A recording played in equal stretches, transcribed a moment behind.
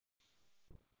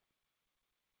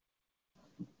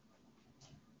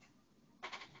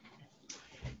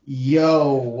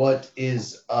Yo, what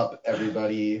is up,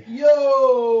 everybody?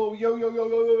 Yo.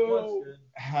 What's good?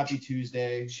 Happy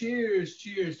Tuesday. Cheers.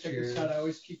 Check Cheers. this out. I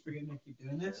always keep forgetting to keep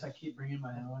doing this. I keep bringing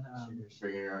my own.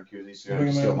 Bringing your own koozie, so you don't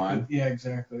have to steal mine. Yeah,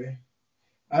 exactly.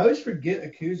 I always forget a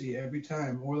koozie every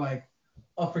time, or like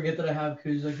I'll forget that I have a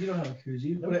koozie. Like you don't have a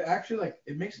koozie, but it actually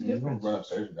it makes a You can difference. run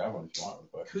upstairs and grab one if you want,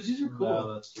 but Koozies are cool.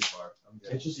 No, that's too far. I'm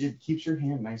good. it keeps your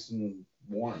hand nice and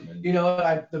warm. And You know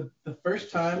what? The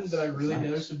first time that I really nice.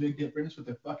 noticed a big difference with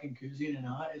a fucking koozie and a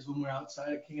knot is when we're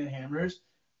outside at King of the Hammers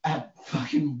at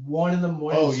fucking 1 in the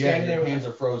morning. oh yeah, standing there your with hands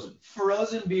are frozen.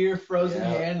 frozen beer, frozen Yeah.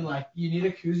 hand, and like you need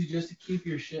a koozie just to keep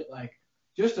your shit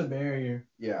just a barrier.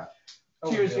 Yeah.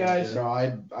 Cheers, guys. No,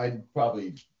 I'd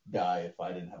probably die if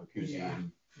I didn't have a koozie. Yeah.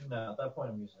 And No, at that point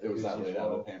I'm using it was that late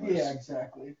out of Hammers. Yeah,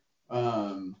 exactly.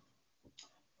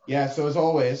 Yeah, so as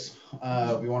always, we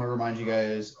want to remind you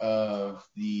guys of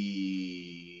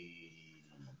the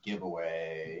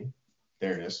giveaway.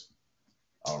 There it is.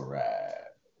 All right.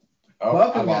 Oh,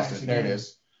 Welcome, I lost guys, it. There it again.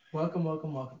 is. Welcome.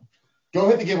 Go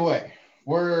hit the giveaway.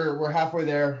 We're halfway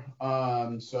there.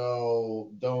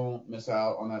 So don't miss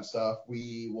out on that stuff.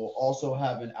 We will also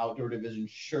have an Outdoor Division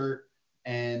shirt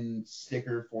and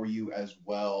sticker for you as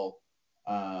well.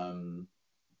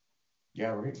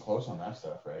 Yeah, we're getting close on that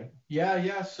stuff, right?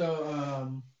 Yeah.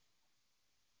 So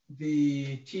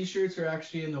the t-shirts are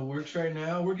actually in the works right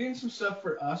now. We're getting some stuff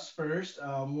for us first.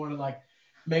 We want to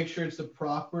make sure it's the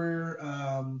proper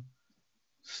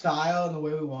style and the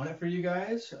way we want it for you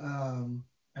guys.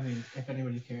 I mean, if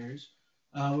anybody cares,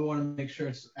 we want to make sure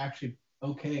it's actually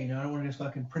okay. I don't want to just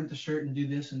fucking print the shirt and do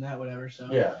this and that, whatever. So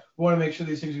Yeah. we want to make sure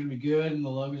these things are gonna be good and the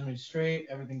logo's gonna be straight.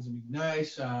 Everything's gonna be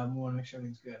nice. We want to make sure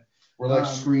everything's good. We're like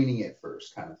screening it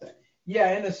first, kind of thing.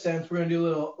 Yeah, in a sense, we're gonna do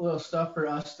little stuff for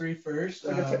us three first.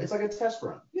 It's like a test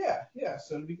run. Yeah.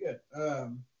 So it'll be good.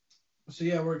 So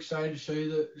yeah, we're excited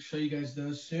to show you guys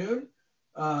those soon.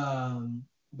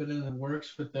 Been in the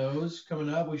works with those coming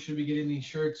up. We should be getting these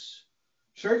shirts.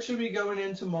 Shirts should be going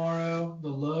in tomorrow. The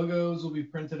logos will be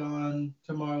printed on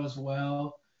tomorrow as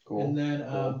well. Cool. And then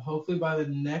hopefully by the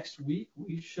next week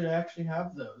we should actually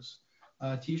have those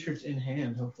t-shirts in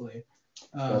hand. Hopefully.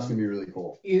 That's gonna be really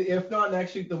cool. If not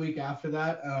next week, the week after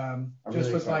that.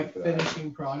 Just really with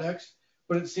finishing products.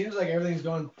 But it seems like everything's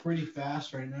going pretty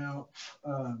fast right now.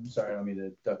 Sorry, I don't mean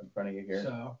to duck in front of you here.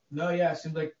 So no, yeah, it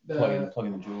seems like Plugging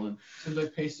the jewel in. Seems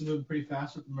like pace is moving pretty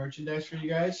fast with the merchandise for you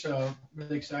guys. So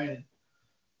really excited.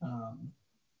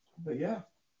 But yeah.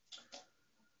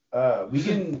 We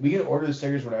can order the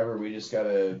stickers whenever. We just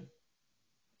gotta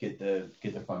get the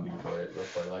funding for it real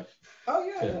quick. Like, Oh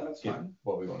yeah, that's fine.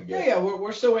 what we want to get. Yeah,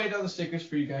 we're still waiting on the stickers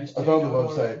for you guys. I found the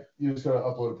website. You just gotta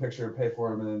upload a picture, pay for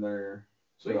them, and then they're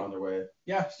on their way.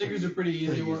 Yeah, stickers are pretty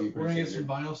easy. We're gonna get standard. some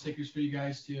vinyl stickers for you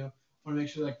guys too. Want to make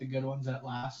sure the good ones that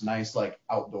last. Nice, like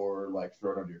outdoor, like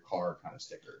throw it under your car kind of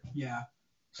sticker. Yeah.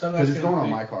 Because it's going on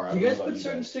my car. I You don't guys know about put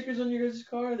certain stickers on your guys'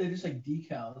 car? Or are they just like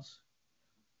decals?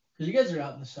 Because you guys are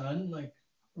out in the sun, like.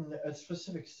 It's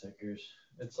specific stickers.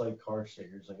 It's like car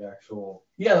stickers, like actual.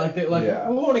 Yeah, Yeah.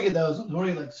 we want to get those. We want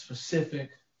to get specific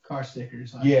car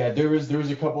stickers. Yeah, there was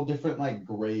a couple different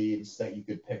grades that you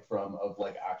could pick from of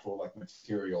actual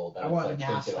material that I want a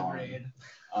printed NASA on. grade.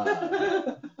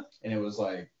 And it was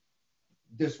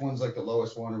this one's the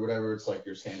lowest one or whatever. It's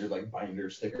your standard binder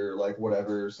sticker,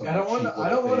 whatever. I don't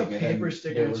want a paper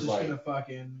sticker. It's just gonna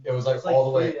fucking. It was It's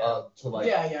all the 3M. way up to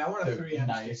Yeah, I want a the 3M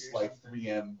nice sticker.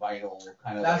 3M vinyl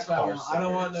kind of. That's what I car want. I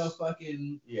don't want no stickers.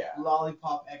 fucking Yeah.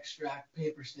 lollipop extract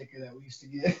paper sticker that we used to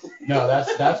get. No,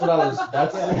 that's what I was.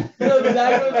 That's No,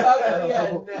 exactly what I'm talking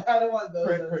about. Yeah, I don't want those.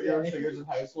 print your stickers in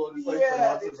high school. And just Yeah,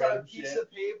 pronounce it's the like a random piece shit. of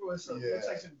paper with some. Yeah. Looks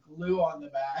like some glue on the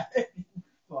back.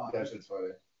 Fuck. That shit's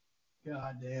funny.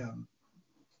 God damn.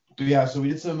 But yeah, so we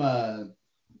did some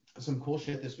cool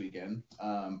shit this weekend.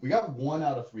 We got 1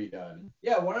 out of 3 done.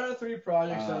 Yeah, 1 out of 3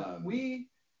 projects. We've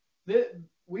been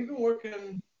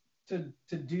working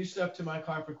to do stuff to my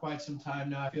car for quite some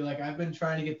time now. I feel like I've been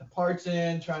trying to get the parts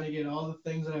in, trying to get all the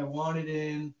things that I wanted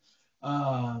in.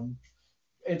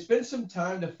 It's been some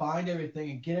time to find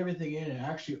everything and get everything in and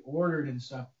actually ordered and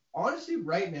stuff. Honestly,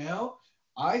 right now,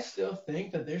 I still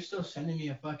think that they're still sending me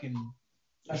a fucking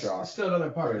still another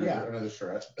part. Yeah, Another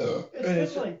shred.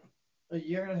 It's been like a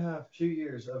year and a half, 2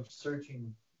 years of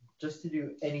searching just to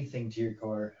do anything to your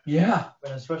car. Yeah.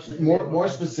 And especially More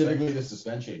specifically the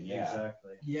suspension. Yeah.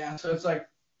 Exactly. Yeah. So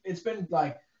it's been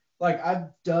I've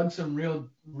dug some real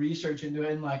research into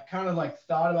it and kind of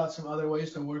thought about some other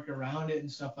ways to work around it and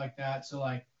stuff like that. So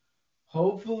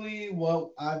hopefully what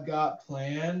I've got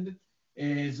planned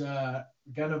is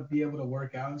gonna be able to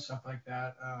work out and stuff like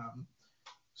that.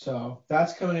 So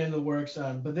that's coming in the works.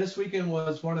 But this weekend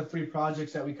was one of 3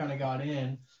 projects that we kind of got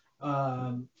in.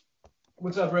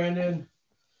 What's up, Brandon?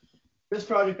 This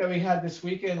project that we had this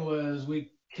weekend was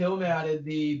we kill matted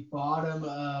the bottom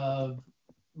of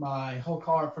my whole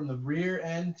car from the rear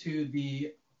end to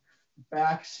the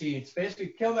back seats. Basically,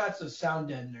 kill mat's a sound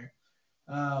deadener.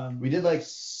 We did like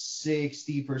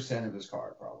 60% of his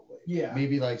car, probably. Yeah.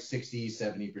 Maybe like 60,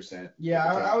 70%. Yeah,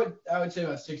 I would say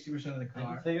about 60% of the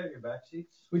car. Did you take out your back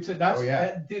seats? We took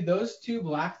dude, those 2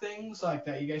 black things like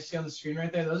that you guys see on the screen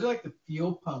right there. Those are like the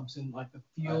fuel pumps and like the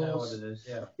fuels. I know what it is.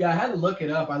 Yeah. Yeah, I had to look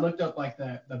it up. I looked up like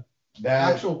the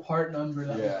actual part number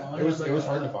that was on it. It was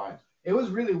hard to find. It was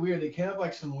really weird. It came up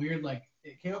like some weird like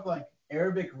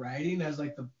Arabic writing as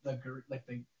like the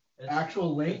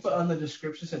actual link, but on the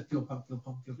description said fuel pump, fuel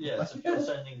pump, fuel pump. Yeah, it's a fuel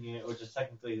sending unit, which is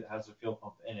technically has a fuel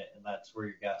pump in it, and that's where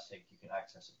your gas tank you can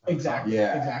access it. Exactly.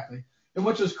 Yeah. Exactly. And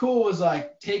what was cool was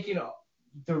like taking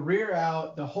the rear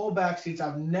out, the whole back seats.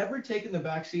 I've never taken the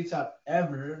back seats out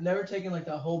ever. Never taken like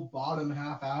the whole bottom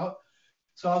half out.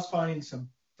 So I was finding some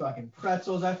fucking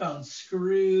pretzels. I found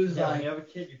screws. Yeah, like, when you have a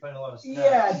kid, you find a lot of stuff.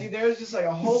 Yeah, dude, there was just like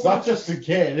a whole bunch. It's not just a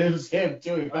kid. It was him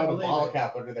too. He found a bottle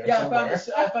cap under there. Yeah, somewhere.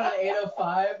 I found an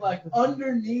 805 like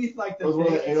underneath like the. It was one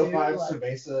of the 805 like,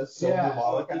 Cerveza silver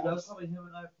bottle caps. That was probably him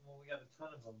and I when we got a ton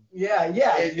of them. Yeah.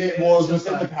 It was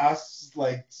within the past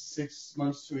like 6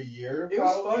 months to a year. It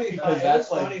was funny because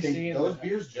that's like those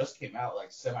beers just came out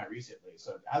like semi recently,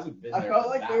 so it hasn't been. I felt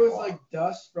like there was like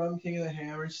dust from King of the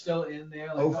Hammer still in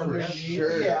there. Like, for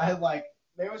sure. Yeah, I had like.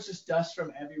 There was just dust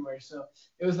from everywhere, so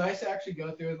it was nice to actually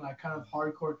go through and like kind of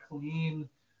hardcore clean,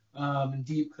 and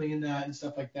deep clean that and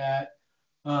stuff like that.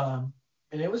 And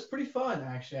it was pretty fun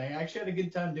actually. I actually had a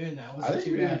good time doing that. I think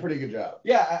you did a pretty good job.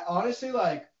 Yeah, honestly,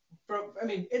 like,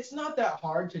 it's not that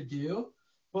hard to do,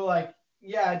 but like,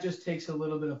 yeah, it just takes a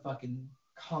little bit of fucking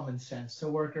common sense to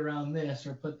work around this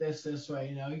or put this way.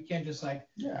 You know, you can't just like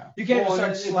you can't just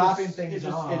start slapping things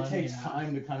on. It takes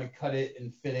time to kind of cut it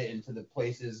and fit it into the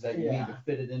places that you need to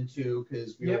fit it into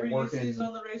because we were working. You ever use these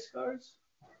on the race cars?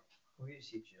 We use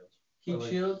heat shields. Heat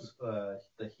shields? The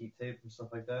heat tape and stuff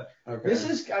like that. Okay.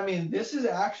 This is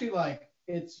actually like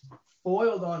it's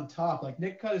foiled on top. Like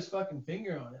Nick cut his fucking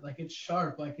finger on it. Like it's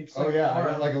sharp. Like it's. Like, I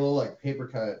got like a little like paper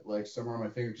cut like somewhere on my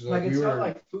finger. Like it's not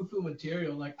like foo-foo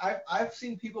material. Like I've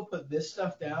seen people put this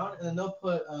stuff down and then they'll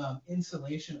put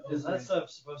insulation over it. Is that stuff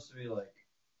supposed to be like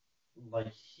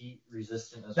heat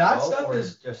resistant as that well? Stuff or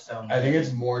is just sound. I think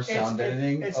it's more sound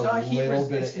deadening. It's not heat.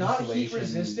 It's not heat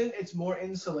resistant. It's more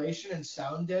insulation and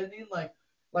sound deadening.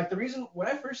 Like the reason when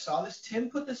I first saw this, Tim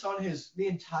put this on the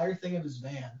entire thing of his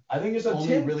van. I think it's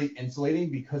only really insulating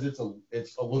because it's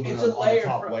aluminum on the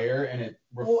top layer and it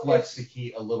reflects the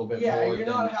heat a little bit more. Yeah, you're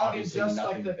not having just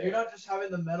like you're not just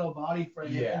having the metal body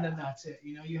frame and then that's it.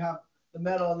 You know, you have the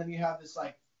metal and then you have this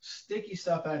like sticky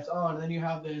stuff that's on, and then you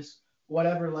have this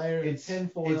whatever layer of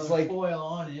tinfoil or like, foil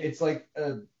on it. It's like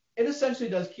it essentially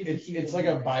does keep the heat. It's like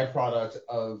a byproduct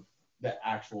of the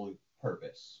actual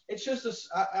purpose. It's just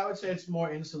I would say it's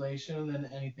more insulation than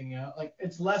anything else. Like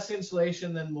it's less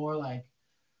insulation than more like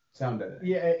sound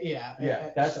deadening.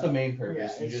 Yeah. That's the main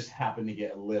purpose. You just happen to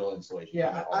get a little insulation.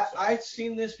 Yeah, I've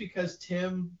seen this because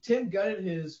Tim gutted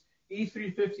his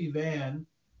E350 van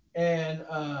and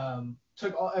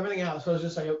took everything out, so it was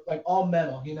just like all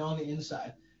metal, you know, on the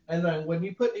inside. And then when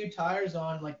you put new tires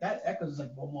on, like that echoes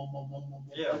like boom, boom, boom, boom, boom.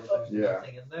 Yeah, there's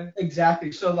nothing in there.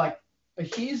 Exactly. So like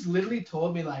he's literally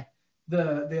told me like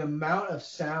the amount of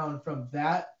sound from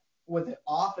that with it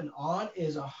off and on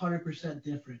is 100%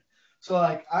 different. So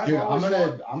like I'm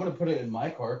gonna put it in my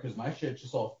car because my shit's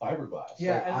just all fiberglass.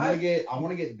 Yeah, like, I want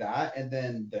to get that and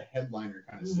then the headliner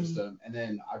kind of system, and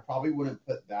then I probably wouldn't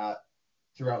put that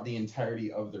throughout the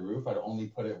entirety of the roof. I'd only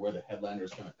put it where the headliner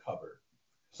is gonna cover.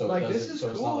 So like it this is so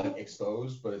cool. It's not like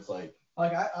exposed, but it's like.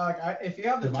 I if you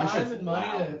have the time and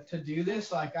money to do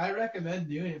this, like I recommend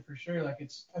doing it for sure. Like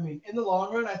in the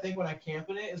long run, I think when I camp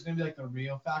in it, it's gonna be like the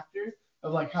real factor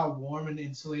of like how warm and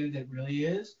insulated it really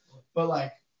is. But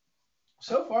like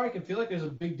so far, I can feel like there's a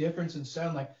big difference in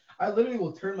sound. Like I literally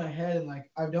will turn my head and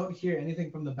like I don't hear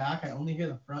anything from the back. I only hear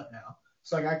the front now.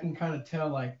 So like I can kind of tell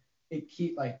like it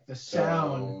keep like the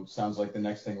sound. So, sounds like the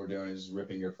next thing we're doing is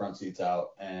ripping your front seats out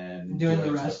and doing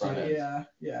the rest of it.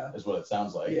 Yeah. Is what it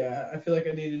sounds like. Yeah, I feel like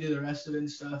I need to do the rest of it and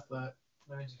stuff, but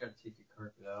I just gotta take your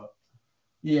carpet out.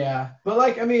 Yeah, but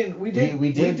like I mean, we did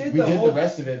the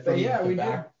rest of it from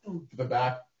the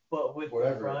back. But with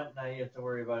the front, now you have to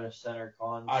worry about a center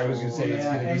console. I was gonna say it's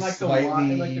gonna be like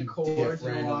slightly the cords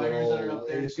and the wires that are up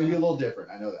there. It's gonna be a little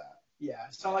different. I know that. Yeah,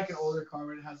 it's not like an older car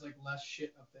where it has like less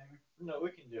shit up there. No, we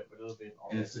can do it, but it'll be an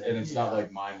and it's not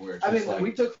like mine where it's just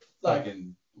we took like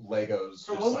Legos.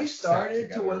 From just, when like, we stacked started to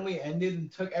together. when we ended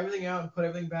and took everything out and put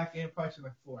everything back in, it probably took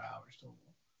like 4 hours total.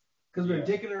 Because we were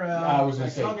dicking around, I was gonna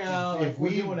like, say, hung out, if like, we're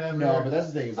we doing whatever. no, but that's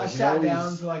the thing is, like, I sat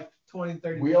down for like 20,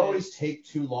 30 we minutes. always take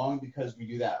too long because we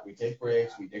do that. We take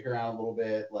breaks, we dick around a little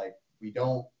bit, like we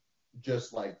don't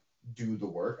just like do the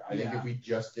work. I think if we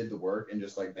just did the work and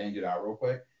just like banged it out real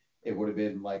quick, it would have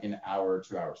been like an hour,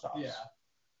 2 hour tops.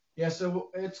 Yeah, so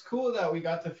it's cool that we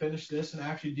got to finish this and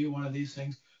actually do one of these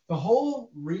things. The whole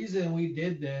reason we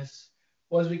did this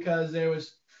was because there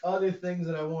was other things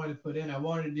that I wanted to put in. I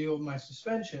wanted to deal with my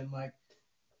suspension. Like,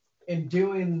 in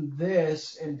doing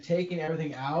this and taking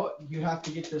everything out, you have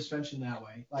to get the suspension that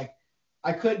way. Like,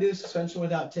 I couldn't do the suspension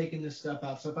without taking this stuff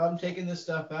out. So if I'm taking this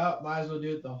stuff out, might as well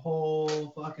do it the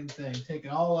whole fucking thing. Take it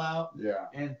all out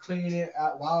and clean it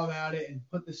out while I'm at it and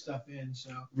put this stuff in.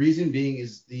 So reason being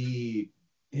is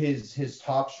his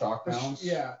top shock mounts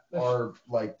are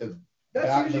like the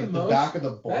back of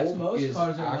the bolt is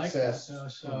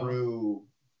accessed through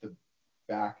the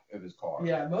back of his car.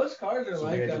 Yeah, most cars are so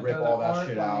like we had that. to rip all that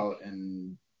shit out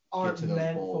and aren't get to those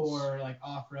meant bolts. for like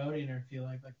off-roading or feel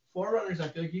like 4Runners. I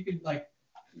feel like you could like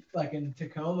in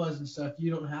Tacomas and stuff, you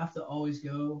don't have to always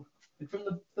go like, from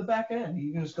the back end.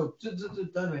 You can just go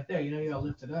done right there. You know, you gotta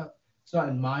lift it up. It's not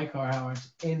in my car how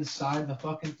it's inside the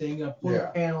fucking thing. You gotta pull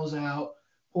the panels out,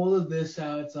 pull this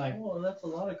out. It's like, well, that's a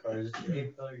lot of cars. It's your A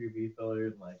pillar, your B pillar,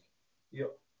 and like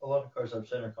a lot of cars have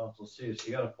center consoles too, so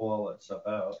you gotta pull all that stuff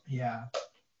out. Yeah.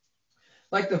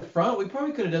 Like the front, we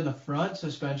probably could have done the front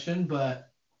suspension, but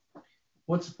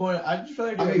what's the point? I'd just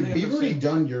rather do everything. We've already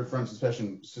done your front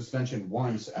suspension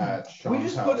once at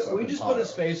Sean's house. We just put a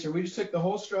spacer. We just took the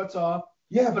whole struts off.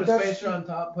 Yeah, put a spacer on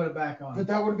top, put it back on. But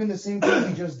that would have been the same thing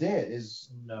we just did.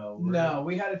 No,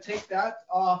 we had to take that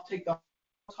off, take the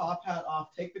top hat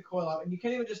off, take the coil off, and you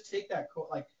can't even just take that coil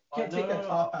that top hat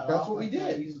off. That's what we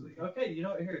did. Easily. Okay, you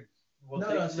know what? Here, we'll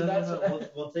take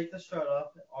the strut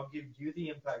off. I'll give you the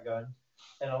impact gun,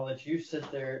 and I'll let you sit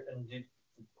there and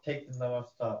take them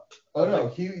off the top. Oh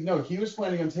he was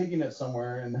planning on taking it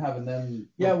somewhere and having them.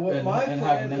 Yeah, what my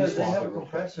plan is they have a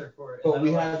compressor for it. But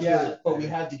we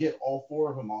had to get all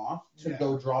 4 of them off to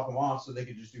go drop them off so they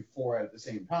could just do 4 at the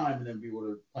same time and then be able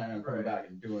to plan on coming back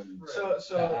and doing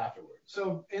that afterwards.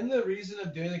 So in the reason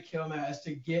of doing the kill mat is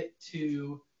to get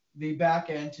to the back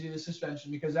end to do the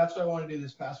suspension, because that's what I wanted to do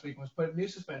this past week was put new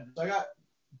suspensions. I got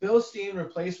Bilstein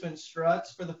replacement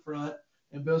struts for the front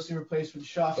and Bilstein replacement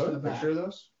shocks for the back. Picture of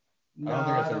those? No,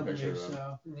 I don't believe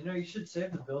so. You know, you should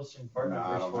save the Bilstein part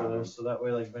numbers for those, so that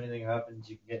way, like, if anything happens,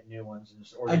 you can get new ones and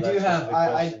just order. I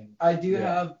do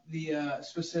have the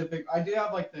specific. I do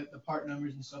have like the part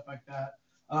numbers and stuff like that.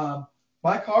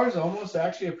 My car is almost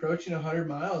actually approaching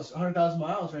 100,000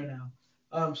 miles right now.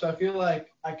 So I feel like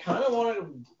I kind of want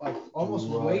to like almost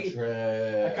wait.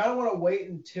 I kind of want to wait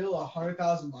until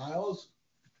 100,000 miles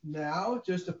now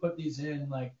just to put these in,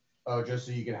 like. Oh, just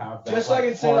so you can have that just so I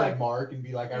can say like mark and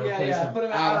be like, I replaced them put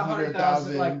them at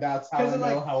 100,000. Like, that's how I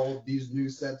know how old these new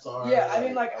sets are. Yeah, I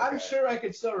mean, like, I'm sure I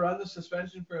could still run the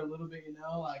suspension for a little bit, you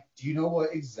know, like. Do you know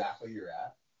what exactly you're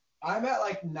at? I'm at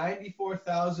like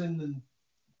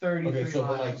 94,033 Okay, so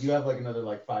miles. but like you have like another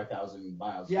like 5,000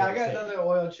 miles. Yeah, I got another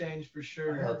oil change for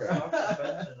sure. Okay.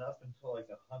 Suspension up until like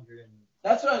 100.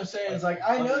 That's what I'm saying. It's like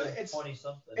I know that it's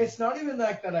not even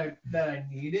like that I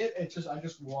need it. It's just I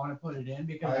just want to put it in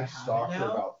because I have it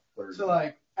now. About 30. So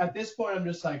like at this point I'm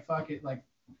just like fuck it. Like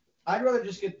I'd rather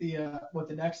just get the what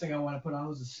the next thing I want to put on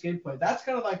was a skid plate. That's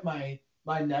kind of like my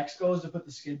next goal is to put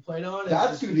the skid plate on.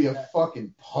 That's gonna be a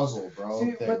fucking puzzle, bro.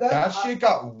 See, but that shit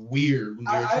got weird when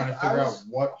they were trying to figure out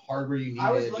what hardware you needed. I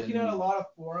was looking at a lot of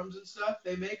forums and stuff.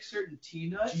 They make certain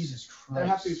T-nuts. Jesus Christ. That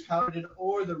have to be pounded,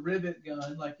 or the rivet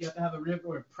gun. Like you have to have a rivet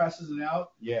where it presses it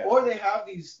out. Yeah. Or they have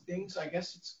these things. I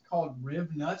guess it's called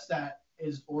riv nuts that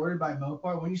is ordered by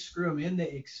Mopar. When you screw them in, they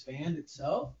expand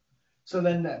itself. So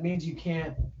then that means you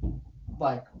can't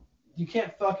fuck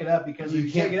it up because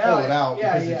you can't take it pull out. it out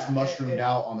because it's mushroomed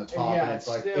out on the top, and it's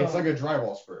like a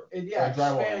drywall screw. It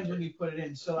expands when you put it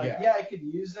in. So like I could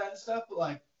use that and stuff, but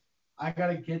like I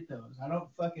gotta get those. I don't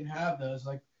fucking have those.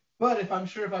 Like, but if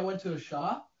I went to a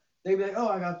shop, they'd be like, oh,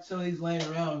 I got some of these laying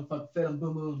around, fucking fit them,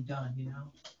 boom, boom, done, you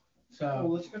know. So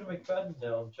well, let's go to McFadden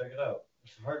and check it out.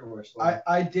 It's a hardware store.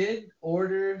 I did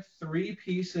order 3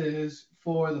 pieces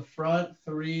for the front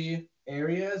 3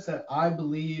 areas that I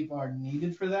believe are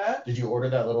needed for that. Did you order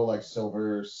that little like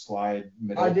silver slide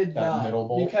middle? I did not, middle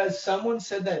bolt? because someone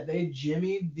said that they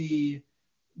jimmied the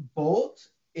bolt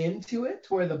into it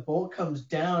to where the bolt comes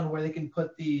down, where they can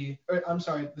put the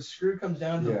screw comes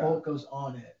down, the bolt goes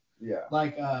on it. Yeah.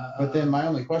 Like but then my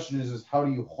only question is how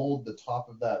do you hold the top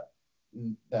of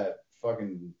that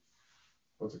fucking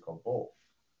what's it called? Bolt.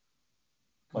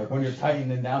 Like when you're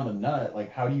tightening down the nut, like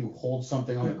how do you hold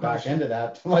something on the back end of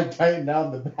that to like tighten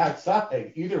down the back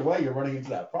side? Either way, you're running into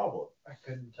that problem. I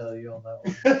couldn't tell you on that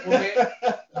one.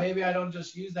 Well, maybe I don't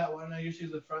just use that one. I just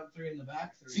use the front 3 and the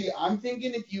back 3. See, I'm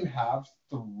thinking if you have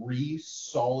 3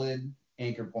 solid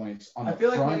anchor points on the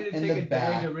feel front like we need to and take the a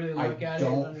back, day to really look I at it and don't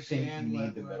think you understand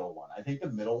need the middle one. I think the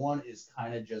middle one is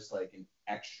kind of just like an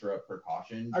extra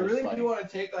precaution. I really do want to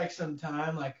take like some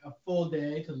time, like a full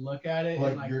day to look at it.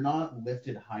 Like, and, like you're not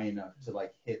lifted high enough to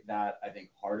like hit that, I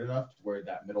think, hard enough to where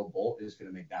that middle bolt is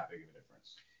going to make that big of a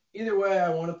difference. Either way, I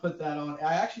want to put that on.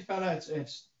 I actually found out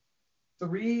it's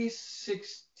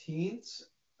 3/16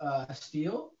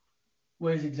 steel,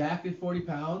 weighs exactly 40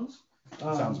 pounds.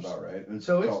 Sounds about right. It's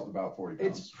about 40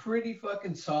 pounds. It's pretty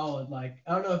fucking solid. Like,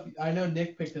 I know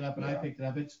Nick picked it up and I picked it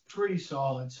up. It's pretty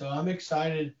solid. So I'm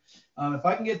excited. If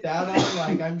I can get that on,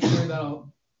 like, I'm sure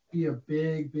that'll be a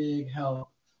big help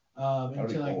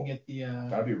until I can get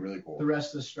that'd be really cool. The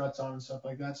rest of the struts on and stuff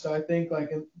like that. So I think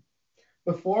like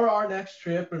before our next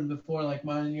trip and before like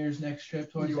mine and yours next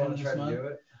trip towards the end of this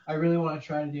month, I really want to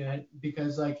try to do it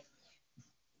because like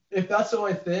if that's the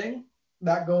only thing,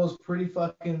 that goal is pretty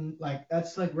fucking, like,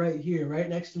 that's like right here, right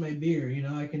next to my beer. You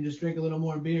know, I can just drink a little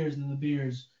more beers and the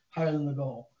beer's higher than the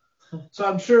goal. So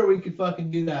I'm sure we could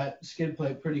fucking do that skid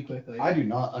plate pretty quickly. I do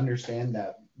not understand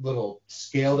that little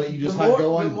scale that you just had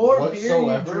going the more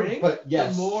whatsoever, beer you drink, but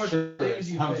yes, the more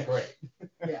things you sounds pick. Great.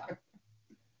 Yeah.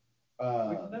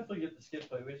 We can definitely get the skid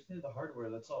plate. We just need the hardware.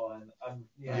 That's all. And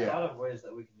a lot of ways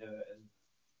that we can do it, and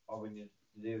all we need to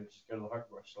do is just go to the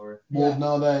hardware store. Well,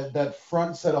 no, that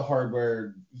front set of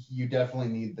hardware, you definitely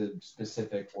need the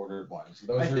specific ordered ones.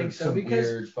 Those are some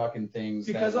weird fucking things.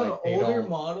 Because on older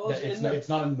models, it's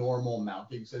not a normal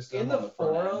mounting system. In the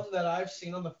forum that I've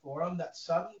seen on the forum, that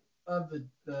some of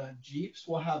the Jeeps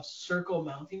will have circle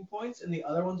mounting points, and the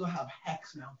other ones will have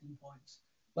hex mounting points,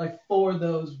 like for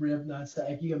those rib nuts that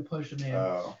like you can push them in.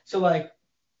 Oh. So like.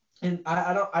 And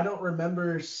I don't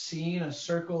remember seeing a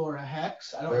circle or a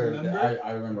hex. I don't remember.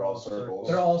 I remember all circles.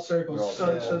 They're all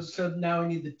circles. So now we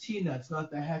need the T nuts, not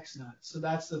the hex nuts. So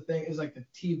that's the thing, is like the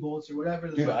T bolts or whatever.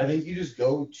 Dude, I think you just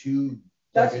go to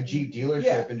like a Jeep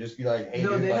dealership and just be like, hey,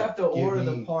 no, dude, they like, have to order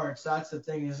the parts. That's the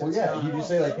thing. Is well, yeah, you just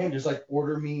say like, hey, just like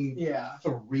order me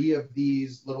 3 of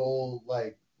these little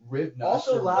like rib nuts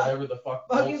or whatever the fuck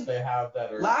bolts they have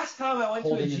that are. Last time I went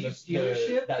to a Jeep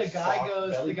dealership, the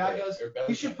guy goes,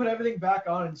 you should put everything back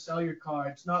on and sell your car.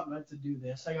 It's not meant to do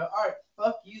this. I go, all right,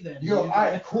 fuck you then. You go, all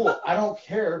right, cool. I don't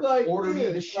care. Like, order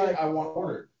me the shit I want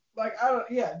ordered. Like,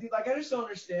 dude, like I just don't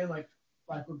understand. Like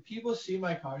when people see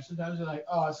my car, sometimes they're like,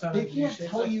 oh, it's not. They can't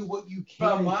tell you what you can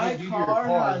but and my can't do to your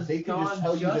car. Has they can gone just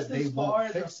tell you that they as won't far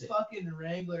fix as a it. fucking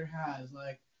Wrangler has.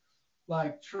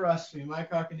 Like, trust me, my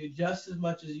car can do just as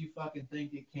much as you fucking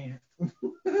think it can.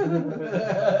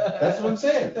 That's what I'm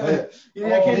saying. Like,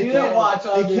 I can't do that watch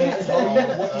on They can't tell you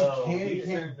what you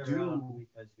can and can't do.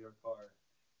 Because your car.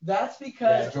 That's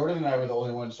because Jordan and I were the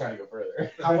only ones trying to go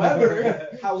further. However,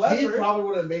 he probably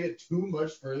would have made it too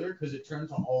much further because it turned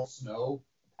to all snow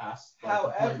past the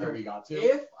point that we got to.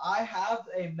 If I have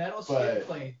a metal skid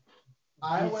plate,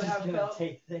 I would have felt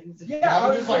take things. Yeah, I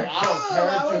was just like, I don't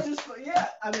care.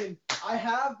 I mean, I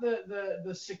have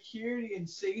the security and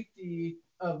safety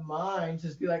of mind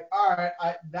to be like, all right,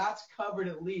 that's covered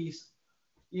at least.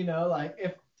 You know, like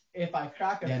if I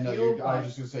crack a fuel pipe, I was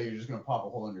just gonna say you're just gonna pop a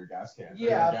hole in your gas can.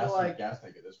 Yeah, gas, but like gas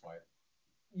tank at this point.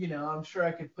 You know, I'm sure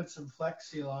I could put some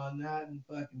Flex Seal on that and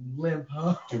fucking limp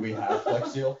home. Do we have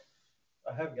Flex Seal?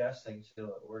 I have gas tanks still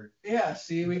at work. Yeah,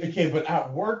 see, but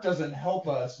at work doesn't help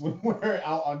us when we're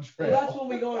out on trip. Well, that's when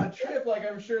we go on a trip. Like,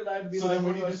 I'm sure that'd be. So then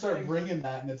we need to start bringing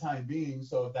that in the time being.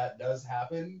 So if that does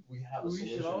happen, we have a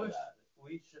solution to that.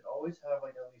 We should always have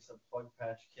like at least a plug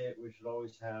patch kit. We should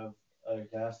always have a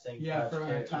gas tank patch for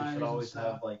kit. Our we should always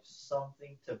have like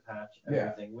something to patch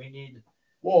everything. Yeah. We need.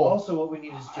 Well, also what we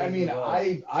need is JB I mean,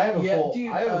 Wells. I have a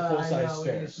full size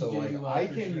spare, so like I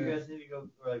can. You guys need to go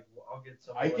like I'll get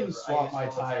some. I can swap my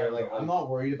tire. Like I'm not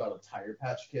worried about a tire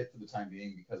patch kit for the time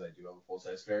being because I do have a full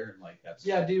size spare and like that's.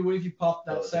 Yeah, dude. What if you pop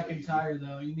that second tire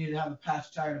though? You need to have a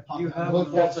patch tire to pop. You have a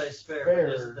full size spare, but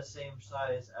it's the same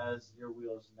size as your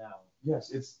wheels now. Yes,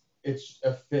 it's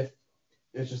a fifth.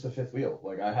 It's just a fifth wheel.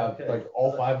 Like I have like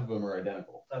all 5 of them are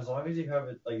identical. As long as you have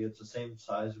it like it's the same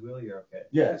size wheel, you're okay.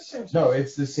 Yeah. No,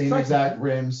 it's the same exact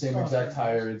rim, same exact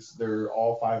tire. They're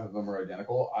all 5 of them are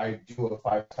identical. I do a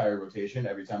 5 tire rotation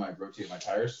every time I rotate my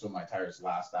tires, so my tires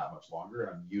last that much longer,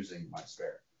 and I'm using my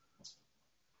spare.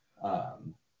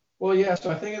 Well, yeah.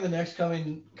 So I think in the next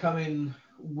coming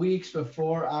weeks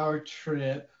before our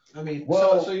trip, I mean,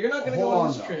 so you're not going to go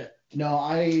on this trip. No,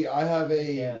 I have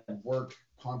a work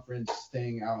conference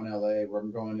thing out in LA where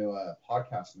I'm going to a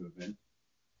podcast movement.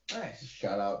 Nice.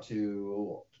 Shout out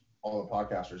to all the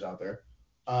podcasters out there.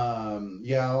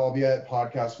 Yeah, I'll be at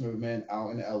Podcast Movement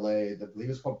out in LA. I believe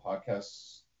it's called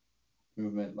Podcast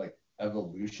Movement like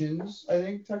Evolutions, I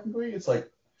think technically. It's like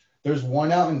there's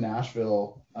one out in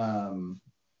Nashville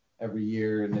every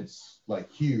year and it's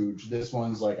like huge. This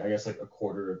one's like I guess like a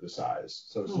quarter of the size.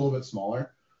 So it's a little bit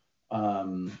smaller.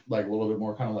 Like a little bit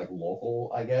more kind of like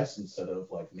local, I guess, instead of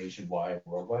like nationwide,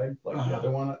 worldwide, like the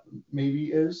other one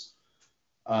maybe is.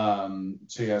 So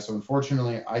yeah, so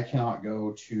unfortunately I cannot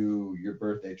go to your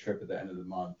birthday trip at the end of the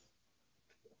month.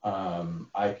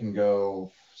 I can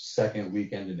go second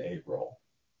weekend in April.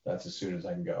 That's as soon as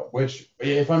I can go. Which,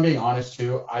 if I'm being honest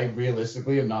too, I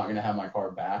realistically am not going to have my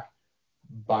car back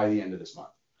by the end of this month.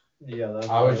 Yeah,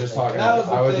 I was just talking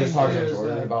to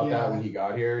Jordan about that when he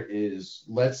got here. Is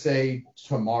let's say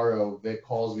tomorrow Vic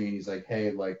calls me and he's like,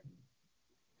 "Hey, like,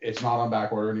 it's not on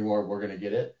back order anymore. We're gonna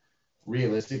get it."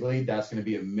 Realistically, that's gonna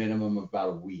be a minimum of about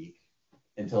a week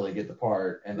until they get the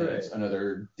part, and then it's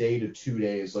another day to 2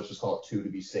 days. Let's just call it 2 to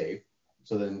be safe.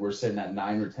 So then we're sitting at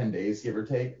 9 or 10 days, give or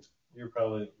take. You're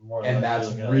probably more. And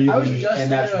that's really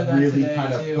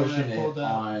kind of pushing it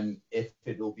on if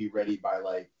it'll be ready by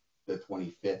like the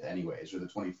 25th anyways, or the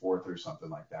 24th or something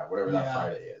like that, whatever that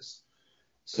Friday is.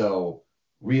 So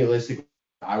realistically,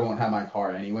 I won't have my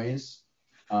car anyways.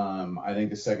 I think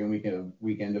the second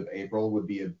weekend of April would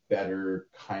be a better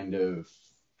kind of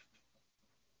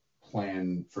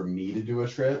plan for me to do a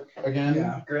trip again.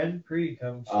 Yeah. Grand Prix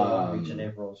comes to Long Beach in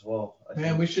April as well.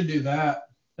 Man, we should do that.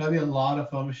 That'd be a lot of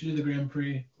fun. We should do the Grand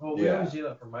Prix. Well, we always do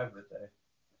that for my birthday.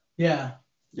 Yeah.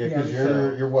 Yeah, because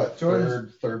you're what,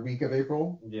 third week of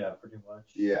April? Yeah, pretty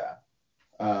much. Yeah.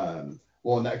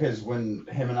 Well, in that because when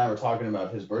him and I were talking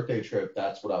about his birthday trip,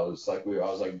 that's what I was like. I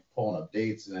was like pulling up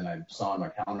dates, and then I saw on my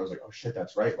calendar. I was like, oh shit,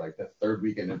 that's right. Like the third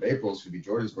weekend of April is gonna be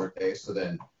Jordan's birthday. So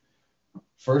then,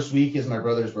 first week is my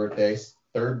brother's birthday.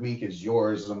 Third week is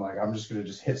yours, and I'm like, I'm just gonna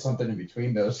hit something in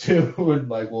between those two, and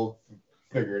like we'll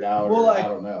figure it out. Well, I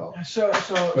don't know.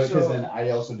 Because then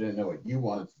I also didn't know what you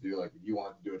wanted to do. Like, if you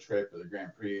wanted to do a trip or the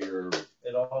Grand Prix, or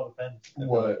it all depends.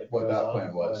 What that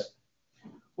plan was.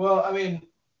 Well, I mean,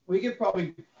 we could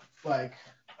probably like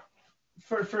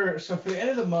for the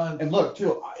end of the month. And look,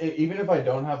 too, even if I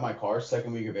don't have my car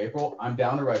second week of April, I'm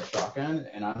down to ride shotgun,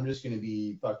 and I'm just gonna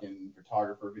be fucking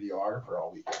photographer, videographer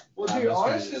all weekend. Well, dude,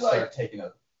 honestly, like taking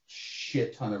a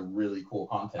shit ton of really cool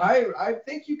content. I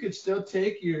think you could still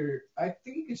take the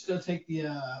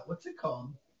what's it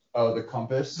called? Oh, the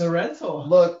Compass. The rental.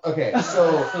 Look, okay,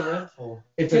 so the rental.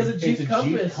 It's a Jeep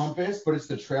Compass, but it's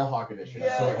the Trailhawk edition.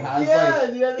 Yeah, so it has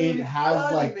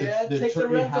the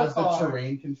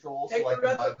terrain control. Take the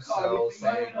rental car.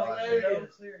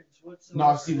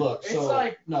 No, see, look, it's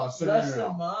like no.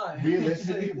 Mine.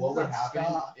 Realistically, what would happen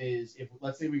is if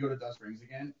let's say we go to Dust Springs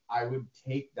again, I would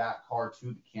take that car to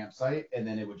the campsite and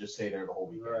then it would just stay there the whole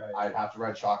weekend. Right. I'd have to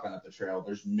ride shotgun up the trail.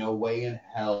 There's no way in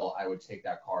hell I would take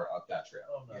that car up that trail.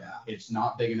 Oh, no. Yeah. It's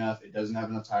not big enough. It doesn't have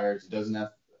enough tires. It doesn't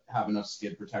have enough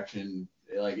skid protection.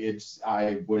 Like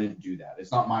I wouldn't do that.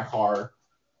 It's not my car.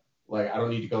 Like I don't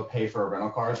need to go pay for a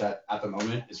rental car that at the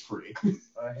moment is free.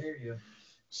 I hear you.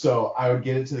 So I would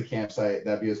get it to the campsite.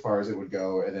 That'd be as far as it would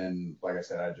go. And then, like I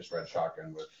said, I'd just ride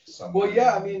shotgun with someone. Well,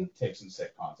 yeah, I mean, take some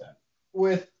sick content.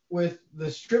 With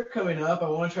the strip coming up, I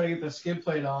want to try to get the skid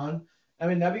plate on. I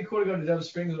mean, that'd be cool to go to Dove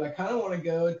Springs, but I kind of want to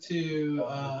go to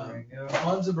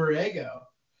Ponza Borrego.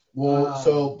 Well,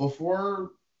 so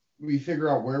before we figure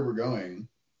out where we're going,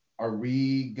 are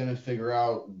we going to figure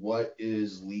out what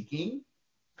is leaking?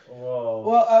 Whoa.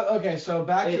 Well, okay, so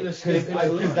back to the skid.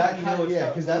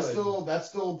 Because that's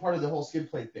still part of the whole skid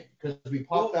plate thing. Because we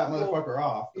popped that motherfucker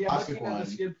off, the plastic one, the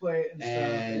skid plate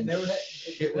and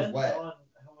shit was wet. On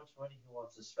how much money he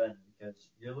wants to spend, because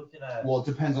you're looking at. Well, it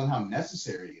depends on how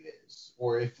necessary it is,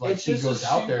 or if like he goes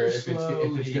out there, if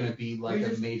it's going to be like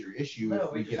a major issue,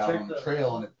 if we get out on the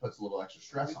trail and it puts a little extra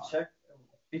stress on. Check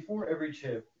before every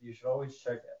trip. You should always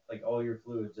check like all your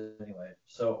fluids anyway.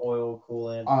 So oil,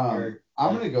 coolant.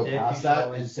 I'm gonna go past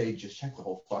that and say just check the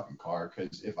whole fucking car,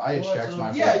 because if I had checked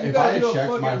my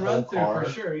whole car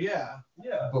for sure,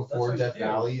 before Death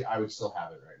Valley, I would still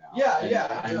have it right now.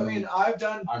 I mean, I've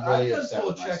done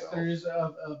full check throughs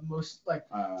of most like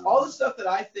all the stuff that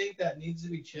I think that needs to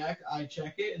be checked. I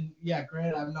check it, and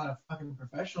granted, I'm not a fucking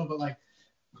professional, but like.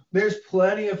 There's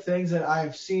plenty of things that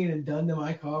I've seen and done to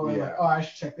my car where I'm like, oh, I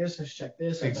should check this, I should check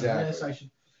this, I should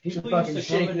fucking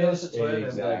shake this.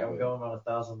 Like, I'm going on a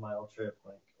 1,000-mile trip.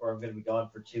 Like, or I'm going to be gone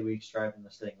for 2 weeks driving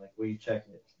this thing. Like, will you check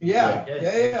it? Yeah,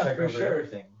 check for over sure.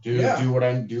 everything.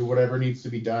 Do whatever needs to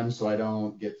be done so I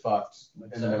don't get fucked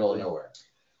in the middle of nowhere.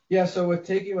 Yeah, so with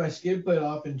taking my skid plate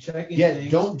off and checking things.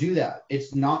 Don't do that.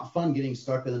 It's not fun getting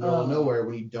stuck in the middle of nowhere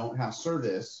when you don't have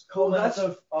service. Well, that's I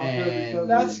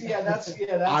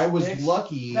was Nick's,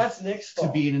 lucky that's Nick's fault.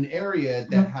 to be in an area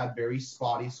that had very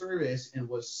spotty service and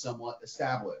was somewhat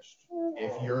established.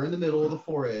 If you're in the middle of the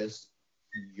forest,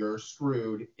 you're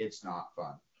screwed. It's not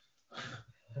fun.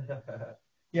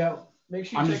 Yeah, make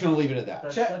sure I'm just going to leave it at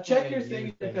that. Check your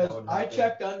thing because I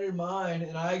checked under mine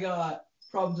and I got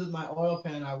problems with my oil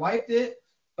pan. I wiped it,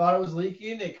 thought it was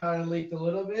leaking. It kind of leaked a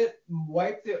little bit.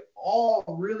 Wiped it all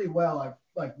really well.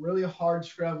 Like really hard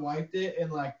scrub wiped it and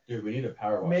like. Dude, we need a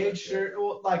power wash. Made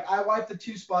sure like I wiped the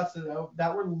 2 spots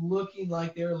that were looking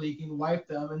like they were leaking. Wiped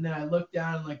them and then I looked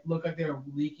down and like looked like they were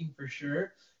leaking for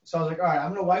sure. So I was like, all right,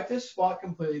 I'm gonna wipe this spot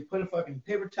completely. Put a fucking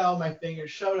paper towel on my finger,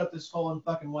 shove it up this hole, and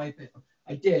fucking wipe it.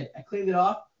 I did. I cleaned it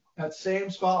off. That same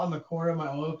spot on the corner of my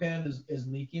oil pan is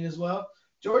leaking as well.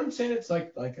 Jordan's saying it's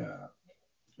like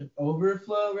an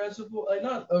overflow reservoir, like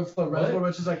not overflow reservoir,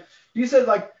 which is like you said,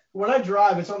 like when I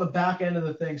drive, it's on the back end of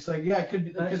the thing. So like, yeah, it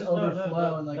could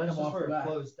overflow and like come off the back. That's just where it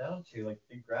flows down to, like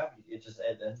the gravity. It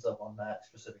ends up on that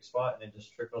specific spot and it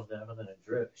just trickles down and then it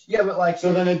drips. Yeah, but like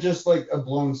so then it just like a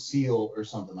blown seal or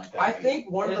something like that. I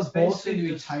think one of the bolts need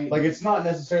to be tight. Like it's not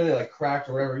necessarily like cracked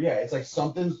or whatever. Yeah, it's like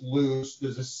something's loose.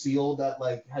 There's a seal that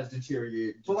like has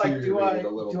deteriorated. But like, do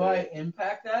I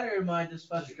impact that or am I just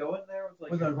go in there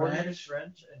with a wrench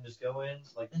and just go in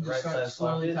like and the right side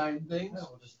slowly tighten things? No,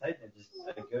 we'll just tighten it. Just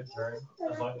a good turn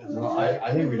as long as. No,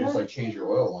 I think we just like change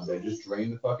your oil one day. Just drain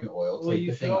the fucking oil, take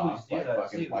the thing off, like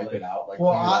fucking wipe it out, like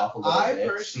clean it off a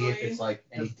little bit, see if it's like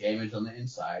any damage on the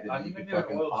inside, and then you can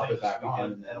fucking pop it back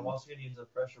on. And I'm also gonna use a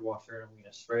pressure washer, and I'm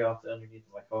gonna spray off the underneath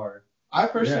of my car. I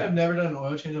personally have never done an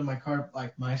oil change on my car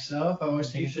like myself. I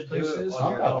always take it to places. It's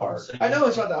not that hard. I know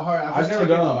it's not that hard. I've never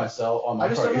done it on myself on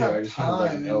my car either. I just don't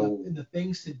have time and the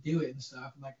things to do it and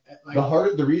stuff.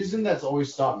 The reason that's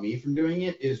always stopped me from doing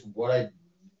it is what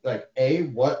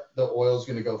the oil's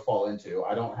gonna go fall into.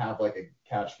 I don't have like a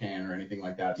catch can or anything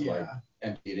like that to like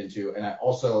empty it into, and I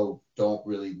also don't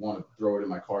really want to throw it in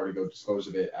my car to go dispose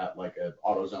of it at like an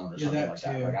AutoZone or something like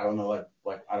that. Like I don't know,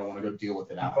 like I don't want to go deal with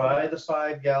it out. Buy the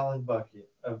 5-gallon bucket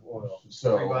of oil.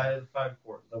 So or buy the 5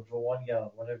 quart, the 1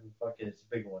 gallon, whatever the fuck it is,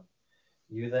 a big one.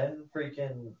 You then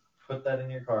freaking put that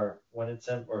in your car when it's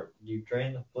or you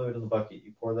drain the fluid in the bucket.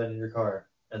 You pour that in your car.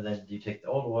 And then you take the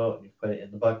old oil and you put it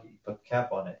in the bucket. You put the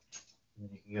cap on it. And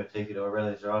then you can go take it to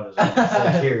O'Reilly's or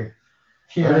AutoZone. Here.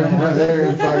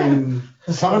 They're fucking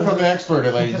coming from the expert,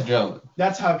 ladies and gentlemen.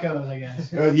 That's how it goes, I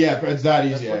guess. Yeah, it's that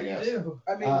easy, I guess.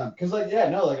 I mean, because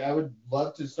I would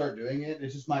love to start doing it.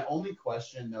 It's just my only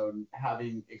question, though,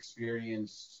 having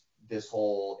experienced this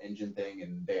whole engine thing,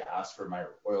 and they asked for my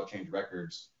oil change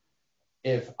records.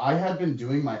 If I had been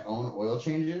doing my own oil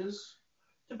changes,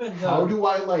 how do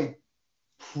I like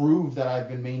prove that I've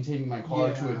been maintaining my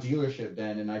car to a dealership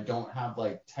then, and I don't have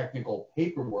like technical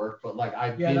paperwork, but like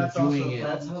I've been doing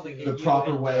it the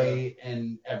proper way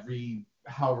and every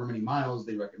however many miles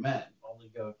they recommend.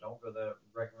 Don't go the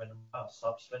recommended miles.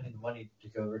 Stop spending the money to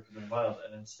go recommended miles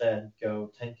and instead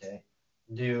go 10K.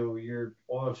 Do your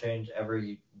oil change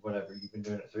every whatever you've been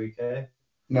doing at 3K.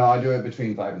 No, I do it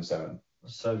between 5 and 7.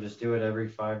 So just do it every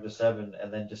 5 to 7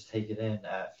 and then just take it in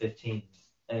at 15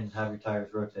 and have your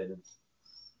tires rotated.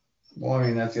 Well, I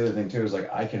mean, that's the other thing, too, is, like,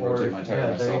 I can rotate my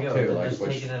tire myself, too, like,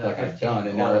 which, like, I've done,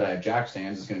 and now that I have jack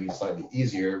stands, it's going to be slightly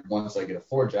easier. Once I get a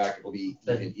floor jack, it'll be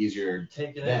even easier.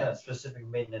 Take it in at specific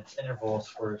maintenance intervals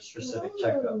for specific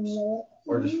checkups,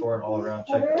 or just for an all-around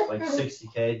checkup, like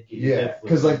 60K. Yeah,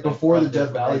 because, like, before the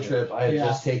Death Valley trip, I had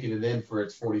just taken it in for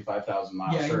its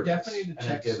 45,000-mile service. You definitely need to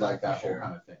check and I did, like, that whole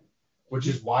kind of thing. Which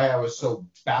is why I was so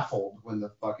baffled when the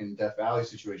fucking Death Valley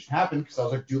situation happened, because I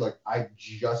was like, dude, like, I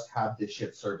just had this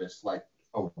shit serviced, like,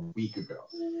 a week ago.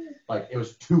 Like, it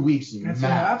was 2 weeks. And that's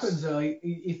what happens, though.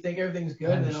 You think everything's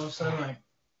good, and then all of a sudden, like,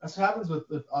 that's what happens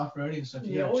with off-roading and stuff.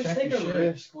 You always take a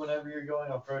risk whenever you're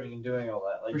going off-roading and doing all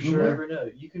that. Like, you never know.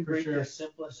 You can break the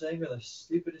simplest thing or the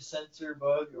stupidest sensor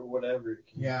bug or whatever.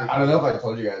 I don't know if I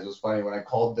told you guys, it was funny. When I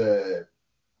called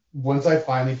once I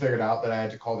finally figured out that I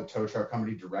had to call the tow truck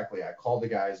company directly, I called the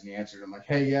guys and he answered. I'm like,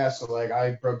 hey, yeah, so like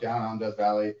I broke down on Death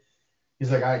Valley.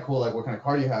 He's like, all right, cool. Like, what kind of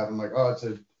car do you have? I'm like, oh, it's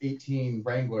an 18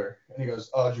 Wrangler. And he goes,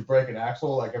 oh, did you break an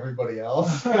axle like everybody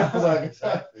else? I was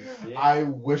like, I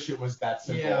wish it was that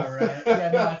simple. Yeah, right.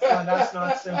 Yeah, no, that's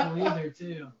not simple either,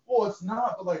 too. Well, it's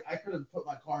not, but like I could have put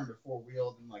my car into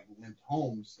 4-wheeled and like limped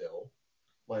home still.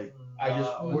 Like I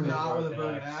just wouldn't. Not with a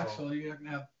broken axle. You're not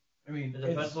gonna have. I mean, It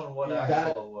depends on what yeah.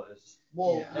 axle it was.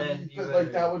 Well, Yeah. And but you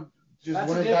like that would just That's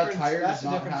a wouldn't that different. tire That's just a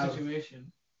not different have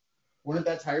situation. wouldn't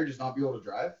that tire just not be able to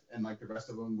drive and like the rest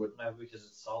of them would No, because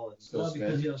it's solid. still No, spin?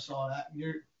 because you saw that.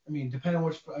 I mean, depending on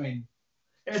which. I mean,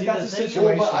 See, that's a the thing-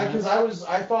 situation. Well, but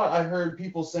I thought I heard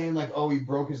people saying like, oh, he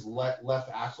broke his left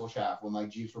axle shaft when like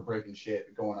Jeeps were breaking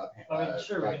shit going up. I mean,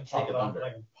 sure, we like can take it Tropic off Thunder. and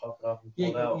I can pop it off and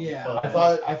pull it out. Yeah.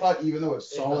 But I thought even though it's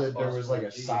It's not solid, there was possible like a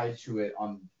with Jeeps. side to it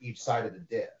on each side of the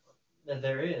diff. And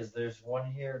there is. There's one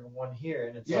here and one here,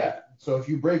 and it's Yeah. So if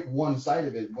you break one side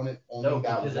of it, wouldn't only no,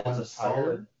 that because one it's a tire?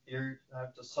 solid. You have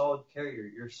a solid carrier.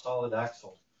 You're solid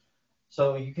axle.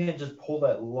 So you can't just pull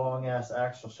that long ass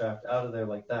axle shaft out of there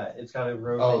like that. It's got to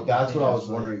rotate. Oh, that's what I was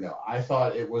continuously. wondering though. I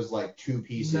thought it was like two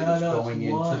pieces No, it's going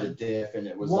into one. the diff, and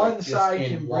it was One like just side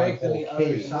in can one break, then whole the other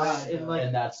cage. side. And, like,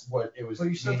 And that's what it was So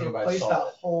you still have to meaning by replace that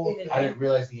solid. whole. In I didn't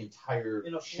realize the entire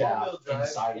In a shaft four-wheel drive,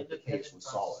 inside of the independent case was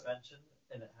front solid. suspension,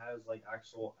 and it has like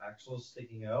actual axles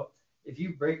sticking out. If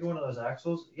you break one of those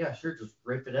axles, yeah, sure, just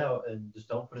rip it out and just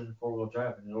don't put it in four-wheel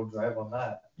drive, and it'll drive on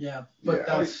that. Yeah, but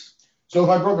Yeah. that's. So if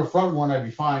I broke a front one, I'd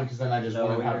be fine because then I just No,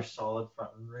 wouldn't you're have. solid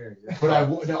front and rear. You're But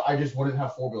I just wouldn't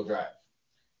have 4-wheel drive.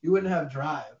 You wouldn't have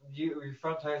drive. your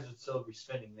front tires would still be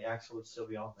spinning. The axle would still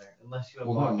be on there, unless you have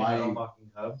Well, no, locking my- and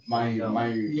unlocking hub. My No. my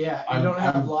Yeah, you I'm- don't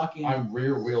have I'm- locking. I'm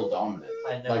rear wheel dominant.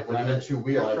 I know. Like when but I'm in the-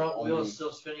 2-wheel, your I front wheel only. is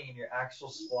still spinning, and your axle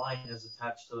spline is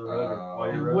attached to the rotor while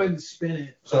It you're rotating. wouldn't spin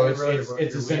it. So Like it's a rotor, it's, but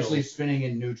it's your essentially wheels. spinning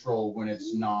in neutral when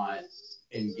it's not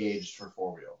engaged for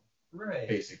 4-wheel, Right.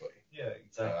 basically. Yeah,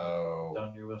 exactly. Oh.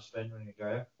 Don't your wheel spin when you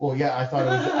drive? Well, yeah, I thought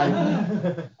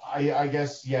it was. I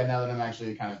guess yeah. Now that I'm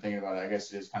actually kind of thinking about it, I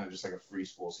guess it is kind of just like a free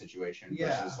spool situation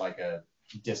Yeah. versus like a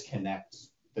disconnect.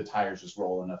 The tires just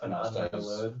roll and nothing An else does.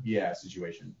 underload. Yeah,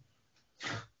 situation.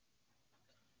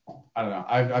 I don't know.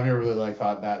 I've never really like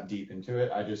thought that deep into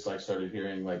it. I just like started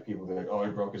hearing like people be like, oh,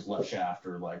 he broke his left shaft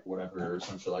or like whatever or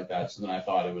some shit like that. So then I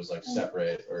thought it was like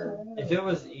separate or If it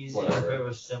was easy, Whatever. if it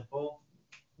was simple,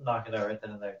 knock it out right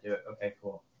then and there. Do it. Okay,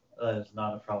 cool. That is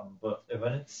not a problem. But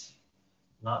when it's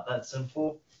not that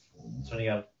simple, that's when you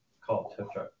gotta call a tow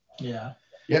truck. Yeah.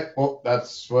 Yep. Well,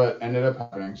 that's what ended up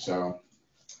happening. So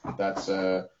that's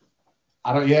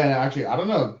I don't. Yeah, actually, I don't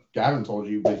know. If Gavin told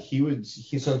you, but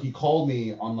he called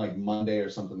me on like Monday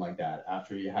or something like that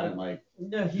after he hadn't like.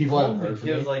 Yeah, he People called haven't me. heard from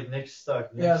He me? was like, Nick's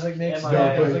stuck. Yeah, I was like, Nick's MIA.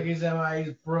 dead. I was like, his MI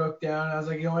just broke down. I was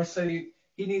like, I said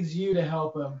he needs you to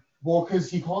help him. Well, because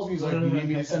he calls me, he's like, you need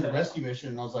me to send a rescue mission,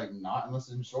 and I was like, not unless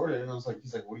it's sorted. And I was like,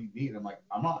 he's like, what do you need? I'm like,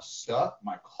 I'm not stuck.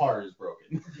 My car is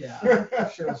broken. Yeah,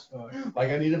 sure as fuck. Like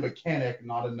I need a mechanic,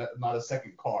 not a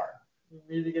second car. You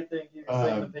need to get the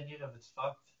second opinion of it's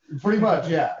fucked. Pretty much,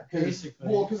 yeah. Basically.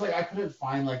 Because like I couldn't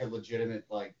find like a legitimate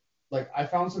like I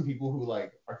found some people who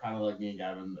like are kind of like me and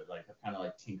Gavin that like have kind of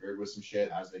like tinkered with some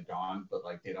shit as they've gone, but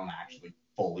like they don't actually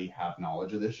fully have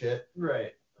knowledge of this shit.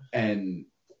 Right. And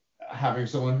having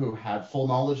someone who had full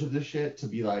knowledge of this shit to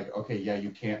be like, okay, yeah, you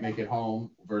can't make it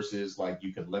home versus like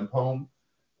you could limp home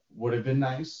would have been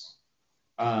nice.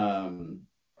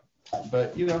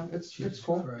 But you know, it's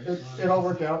cool. Right. It all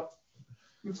worked out.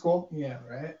 It's cool. Yeah,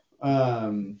 right.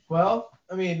 Well,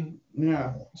 I mean,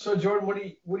 yeah. so Jordan,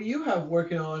 what do you have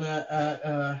working on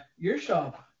at your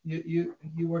shop? You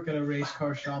work at a race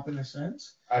car shop in a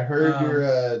sense. I heard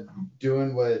you're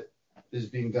doing what is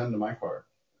being done to my car.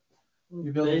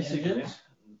 You're building Basically, engines?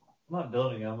 I'm not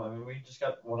building them. I mean, we just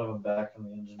got one of them back from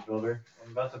the engine builder.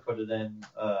 I'm about to put it in.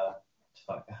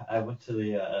 I went to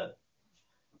the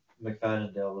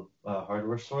McFadden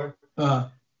hardware store, and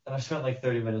I spent like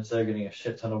 30 minutes there getting a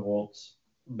shit ton of bolts.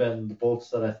 Then the bolts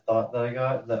that I thought that I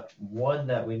got, that one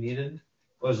that we needed,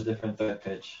 was a different thread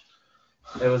pitch.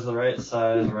 It was the right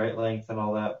size, right length, and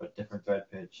all that, but different thread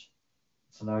pitch.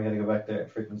 So now I gotta go back there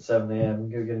at freaking 7 a.m.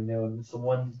 and go get a new one. It's the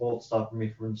one bolt stopping me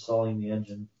from installing the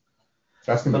engine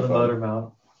That's for gonna the be fun. motor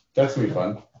mount. That's gonna be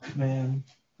fun. Man.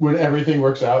 When everything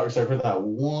works out except for that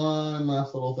one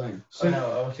last little thing. So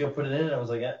I went to go put it in, and I was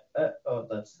like, oh,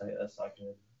 that's tight. That's not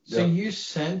good. So Yep. you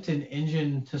sent an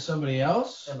engine to somebody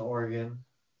else? In Oregon.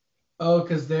 Oh,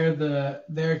 because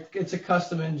it's a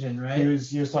custom engine, right? He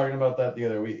was talking about that the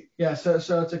other week. Yeah, so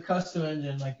it's a custom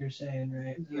engine, like you're saying,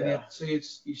 right? Yeah. So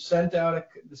you sent out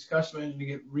this custom engine to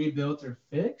get rebuilt or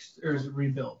fixed, or is it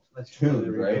rebuilt? That's Tuned,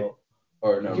 completely right? rebuilt.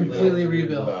 Or no? Completely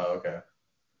rebuilt. Oh, okay.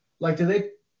 Like, do they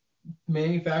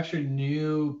manufacture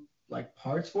new like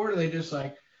parts for it, or they just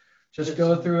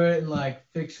go through it and like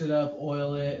fix it up,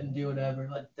 oil it, and do whatever?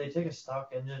 Like, They take a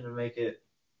stock engine and make it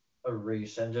a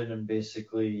race engine and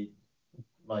basically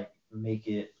like make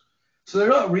it. so they're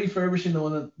not refurbishing the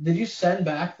one that. Did you send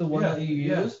back the one Yeah, that you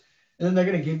yeah. used? and then they're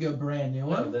gonna give you a brand new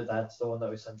one. No, that's the one that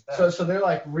we sent back. So they're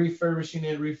like refurbishing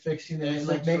it, refixing it, and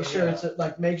like make sure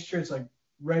it's like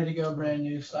ready to go, brand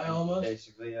new style almost.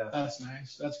 Basically, yeah. That's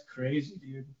nice. That's crazy,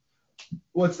 dude.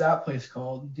 What's that place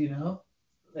called? Do you know?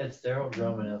 It's Daryl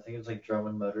Drummond. I think it's like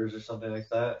Drummond Motors or something like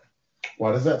that.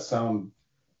 Why does that sound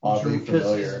oddly Because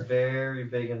familiar? he's very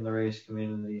big in the race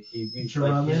community. He's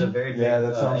Drummond? a very big. Yeah,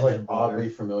 that sounds like engine oddly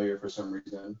builder. familiar for some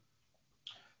reason.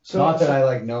 So Not that I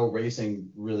like know racing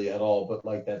really at all, but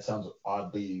like that sounds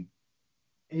oddly.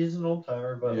 He's an old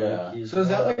timer, but Yeah. like he's. So is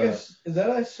that like a? is that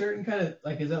a certain kind of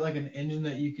like is that like an engine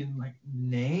that you can like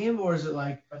name, or is it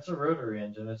like It's a rotary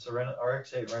engine. It's a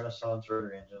RX-8 Renaissance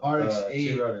rotary engine.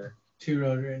 RX-8. Two-rotor.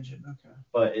 two-rotor engine? Okay.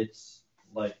 But it's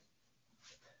like,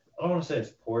 I don't want to say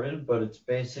it's ported, but it's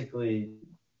basically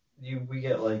we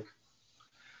get like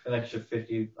an extra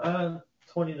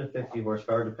 20 to 50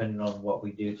 horsepower depending on what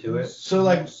we do to it. So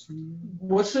like,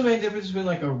 what's the main difference between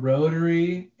like a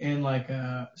rotary and like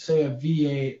say a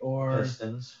V8 or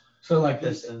Pistons. so like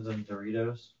Pistons and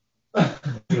Doritos.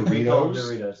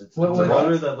 Doritos? It's, What- it's what- a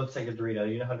rotor that looks like a Dorito.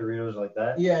 You know how Doritos are like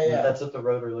that? Yeah. That's what the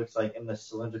rotor looks like in this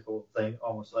cylindrical thing,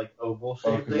 almost like oval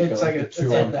shaped Okay, thing. It's like a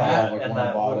two it's on like top, that, like and one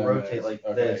that bottom, will rotate and- like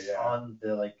okay, this yeah. on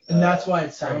the like. and that's why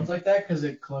it sounds like that because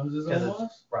it closes Because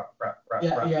almost.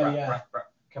 it's Yeah.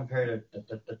 compared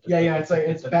to. Yeah. It's like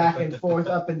it's back and forth,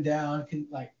 up and down.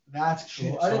 Like that's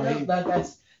cool. I didn't know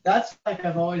that's like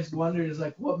I've always wondered is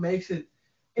like what makes it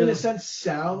in a sense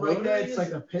sound like that. It's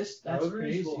like a piston. That's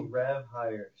Rotaries will crazy. rev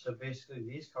higher. So basically,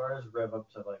 these cars rev up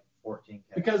to like 14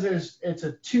 km. Because it's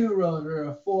a 2-rotor,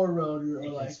 a 4-rotor, or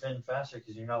You like can spin faster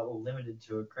because you're not limited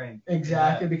to a crank.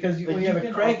 exactly because But when you have you a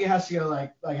can crank, it has to go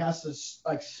like has to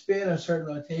like spin a certain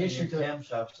And rotation your to,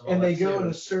 camshafts and all and they that go too. at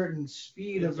a certain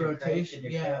speed It's of your crank rotation.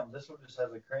 and your Yeah, cam. This one just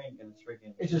has a crank and it's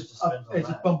freaking. it's just spins up. on It's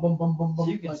that. just bum bum bum bum bum.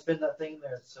 So you can like, spin that thing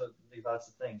there. So that's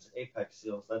the thing. It's apex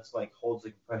seals. That's like holds the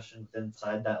compression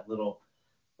inside that little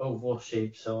oval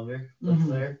shaped cylinder that's Mhm.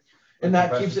 there. and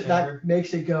that keeps Compression it. That chamber.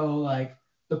 makes it go like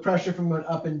the pressure from going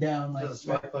up and down. Like Because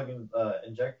the spark plug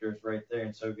injector is right there,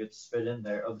 and so it gets spit in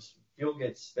there. Oh, the fuel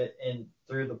gets spit in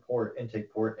through the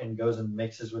intake port, and goes and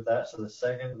mixes with that. So the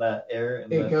second that air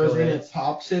and it the goes fuel in, hits, it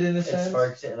pops it in a it sense.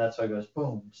 sparks it, and that's why it goes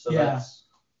boom. So Yeah.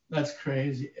 That's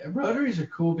crazy. Rotaries are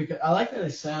cool because I like that they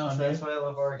sound. that's why I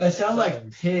love RX. They sound like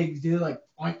pigs, dude. Like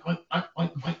oink oink oink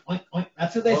oink oink oink oink.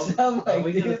 That's what they sound like,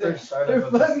 we did the dude. first startup They're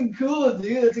of this. fucking cool,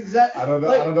 dude. That's exactly. I don't know.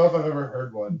 Like, I don't know if I've ever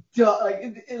heard one.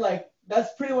 like like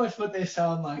that's pretty much what they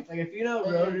sound like. Like if you know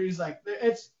rotaries, like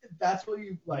that's what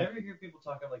you like. Whenever you hear people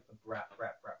talking like the rap.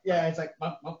 Yeah, it's like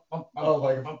bump, bump, bump, bump, Oh,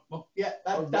 like- bump, bump. Yeah,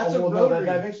 Oh, that's a well, no, rotary.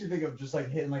 that makes you think of just like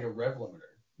hitting like a rev limiter.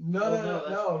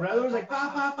 No. Rotaries like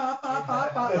pop pop pop pop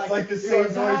pop pop. That's like the you're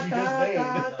same like, noise you da, just da, made.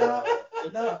 da, da.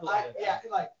 It's No, definitely different. yeah,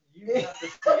 like You have to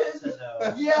see it to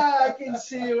know. yeah, I can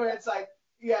see where it's like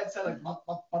it sounds like bop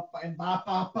bop bop and bop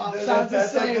bop bop. Sounds the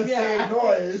That's same, like the yeah. same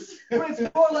noise. But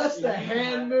it's more or less the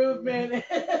hand movement. You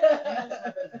just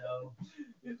have to know.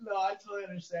 No, I totally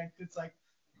understand. It's like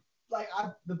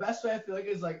the best way I feel like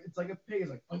is like it's like a pig.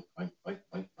 It's like oink oink oink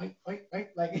oink oink oink oink.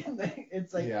 Like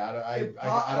it's like Yeah, I I don't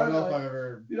know don't if know. I've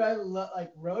ever. dude, I love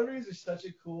like rotaries are such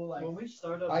a cool like. When we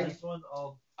start up I- this one,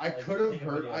 I Like, could have think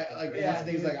heard. about it. I like Yeah, that's the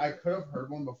thing is dude. like I could have heard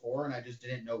one before and I just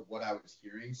didn't know what I was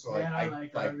hearing, so like Man, I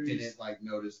like I rotaries. didn't like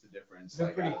notice the difference. They're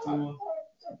like, pretty at the time. cool.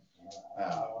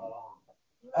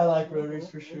 I like rotaries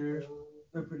for sure.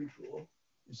 They're pretty cool.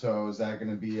 So is that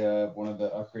going to be one of the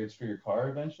upgrades for your car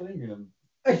eventually? You're gonna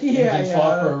Yeah, can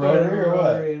swap for a I'll put rotary or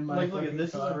what? in my like, look at fucking this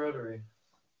is car. a rotary.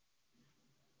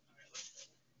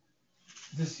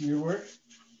 Is this your work?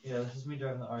 Yeah, this is me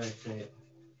driving the RX-8.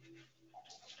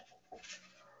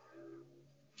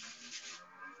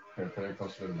 Here, put it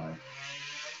closer to the mic.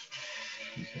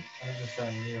 I was just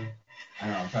on you. I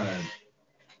know, I'm trying to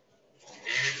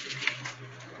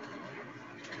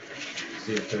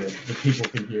see if the people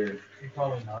can hear. You're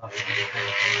probably not.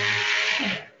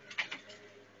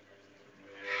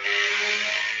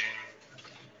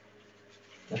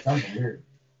 That sounds weird.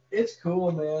 It's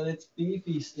cool, man. It's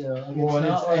beefy still. Like, Well, it's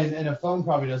not like, and a phone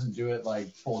probably doesn't do it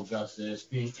like full justice.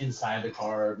 Being inside the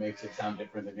car makes it sound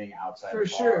different than being outside for the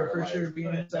sure, car. for like- sure.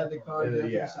 Being inside the car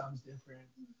definitely Yeah. sounds different.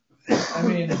 I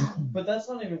mean, But that's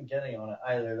not even getting on it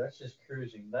either. That's just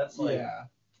cruising. That's like yeah.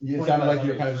 It sounded like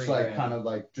you're 2500, kind of just like $3,000. kind of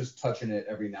like just touching it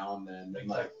every now and then, and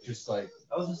like Exactly. just like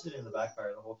I was just sitting in the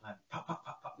backfire the whole time. Pop, pop,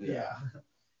 pop, pop. Yeah.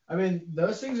 I mean,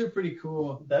 those things are pretty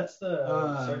cool. That's the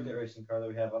Um, circuit racing car that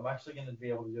we have. I'm actually going to be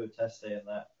able to do a test day in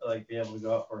that, like be able to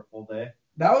go out for a full day.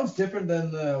 That one's different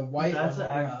than the white That's one.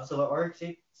 the yeah. so the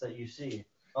RX-8 that you see.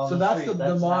 On So the that's street,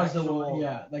 the Mazda actual- one,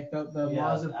 yeah, like the Yeah,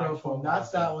 Mazda the Pro actual phone.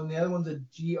 That's Mazda. that one. The other one's a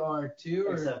GR2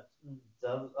 or Except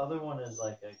The other one is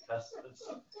like a custom.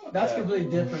 That's completely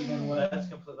different than what. That's a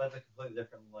completely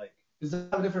different like. Does that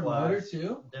have a different motor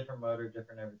too? Different motor,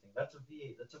 different everything. That's a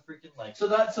V8. That's a freaking like. So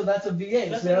that's a V8.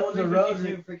 That's so that one's a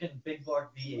rotary. Freaking big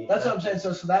block V8. That's what I'm saying.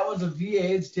 So that one's a V8.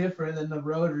 It's different than the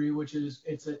rotary, which is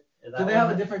Do they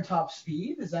have a different top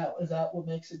speed? Is that what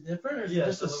makes it different, or is it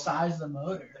just the size of the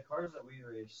motor? The cars that we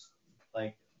race,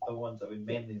 like the ones that we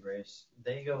mainly race,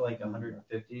 they go like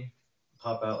 150,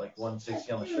 pop out like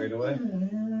 160 on the straightaway.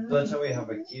 So that's how we have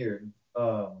it geared.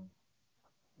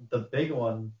 The big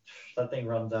one, that thing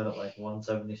runs out at like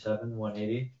 177,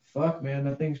 180. Fuck, man,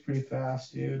 that thing's pretty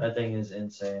fast, dude. That thing is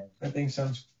insane. That thing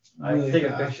sounds really I take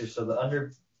fast. a picture. So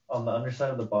on the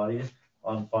underside of the body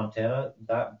on Fontana,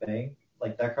 that bank,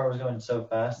 like that car was going so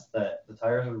fast that the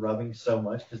tires were rubbing so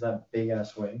much because that big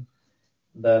ass wing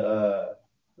that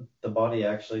the body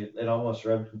actually it almost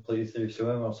rubbed completely through. So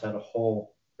we almost had a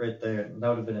hole right there. That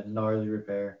would have been a gnarly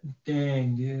repair.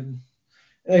 Dang, dude.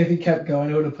 If he kept going,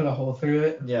 it would have put a hole through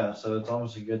it. Yeah, so it's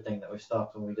almost a good thing that we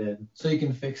stopped when we did. So you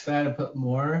can fix that and put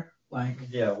more, like.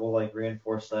 Yeah, we'll like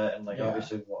reinforce that, and like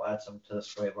obviously we'll add some to the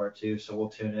sway bar too. So we'll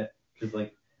tune it because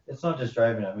like it's not just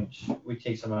driving. I mean, we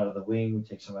take some out of the wing, we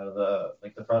take some out of the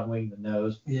like the front wing, the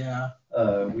nose. Yeah.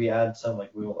 We add some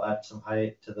we will add some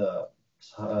height to the.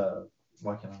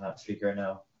 Why can I not speak right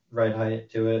now? Right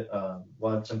height to it.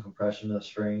 We'll add some compression to the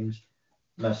springs.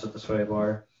 Mess with the sway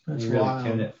bar. That's you really wild.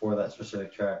 tune it for that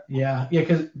specific track. Yeah,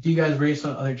 because do you guys race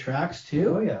on other tracks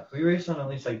too? Oh yeah, we race on at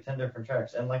least like 10 different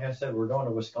tracks, and like I said, we're going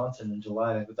to Wisconsin in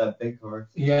July with that big car.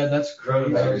 Yeah, that's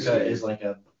Road crazy. America is like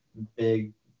a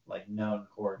big, like known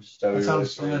course. That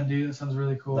sounds fun, dude. That sounds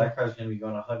really cool. That car's gonna be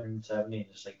going 170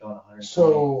 and just like going 120.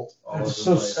 So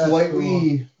so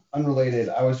slightly unrelated.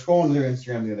 I was scrolling through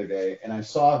Instagram the other day, and I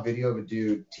saw a video of a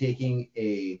dude taking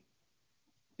a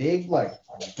big like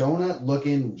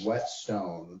donut-looking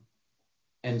whetstone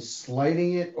and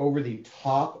sliding it over the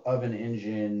top of an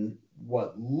engine.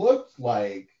 What looked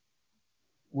like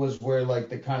was where like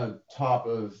the kind of top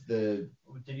of the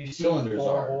Did you see cylinders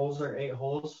 4 are. holes or 8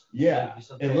 holes? Yeah,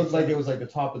 Like it looked like it was like the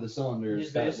top of the cylinders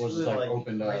he's that was basically like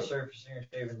opened up. resurfacing or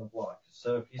shaving the block.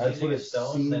 So if he's That's using what a it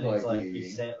stone, seemed then it's like like maybe.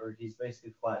 he's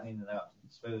basically flattening it out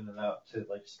and smoothing it out to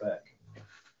like spec.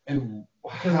 And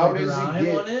Because how of the does grime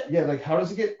it on get? it? Yeah, like how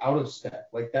does it get out of spec?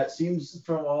 Like that seems.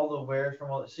 From all the wear,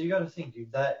 so you got to think,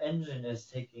 dude. That engine is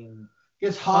taking.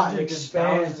 It's hot and hundreds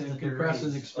expands thousands and of compresses,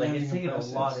 degrees. expands, Like it's taking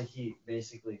compresses. a lot of heat,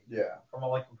 basically. Yeah. From all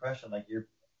like compression, like you're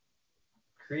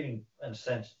creating, in a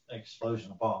sense, an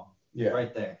explosion bomb. Yeah.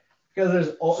 Right there. Because there's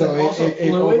So also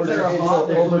fluids that are hot.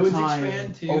 The over fluids time,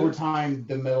 expand too. over time,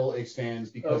 the metal expands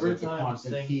because Over of the time,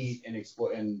 constant things- heat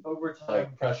and Over time,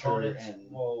 like pressure components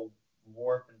and- will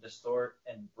warp and distort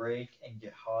and break and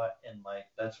get hot, and like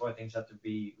that's why things have to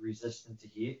be resistant to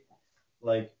heat.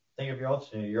 Like think of your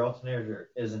alternator. Your alternator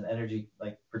is an energy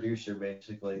like producer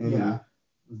basically. Mhm. Yeah.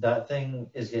 That thing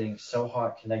is getting so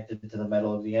hot connected to the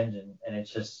metal of the engine, and it's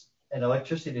just and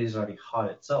electricity is already hot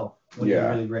itself when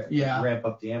Yeah. you really ramp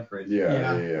up the amperage.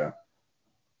 Yeah.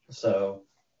 So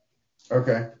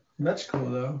Okay. That's cool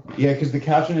though. Yeah, because the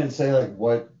caption didn't say like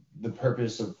what the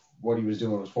purpose of what he was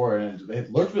doing was for, and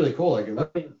it looked really cool. Like it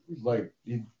looked like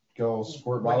you go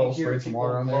squirt When you bottles, hear spray some people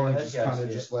water on blow there, and head just kind of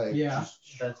gasket, just like Yeah.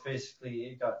 that's basically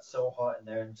it got so hot in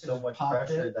there and so Just much popped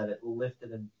pressure it. that it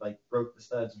lifted and like broke the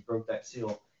studs and broke that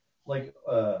seal. Like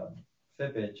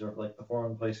Fippage or like the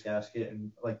 4-in-place gasket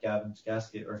and like Gavin's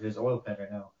gasket or his oil pan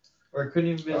right now. Or it couldn't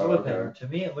even be his oil pan. okay. To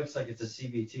me it looks like it's a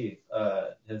CVT.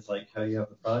 It's like how you have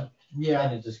the front Yeah.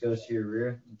 and it just goes to your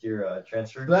rear, to your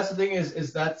transfer. But that's the thing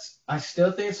is that's I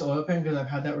still think it's oil pan because I've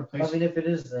had that I replaced mean if it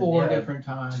is then 4 yeah, different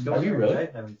times. just go Have you through really? and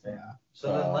tighten everything. Yeah. So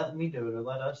then let me do it or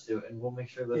let us do it and we'll make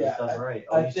sure that Yeah, it's done right.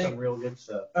 I I'll use think- some real good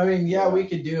stuff. I mean, yeah, Yeah. we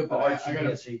could do it, but I I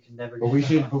gotta. so you can never But get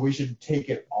we should take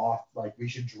it off. Like we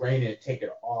should drain it, take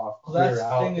it off, Well, that's clear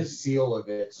the out thing the is- seal of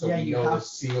it, so Yeah, we you know the have-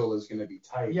 seal is going to be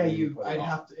tight. Yeah, when we put it I'd on.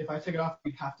 have to if I took it off,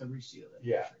 you'd have to reseal it.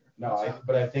 Yeah. for sure. No, That's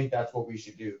but I think that's what we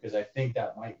should do because I think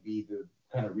that might be the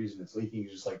kind of reason it's leaking.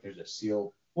 Is just like there's a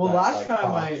seal. Well, that, last like, time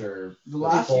popped or the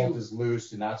last bolt you- is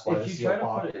loose, and that's why the if you seal try to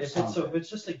popped. put it, or if it's something.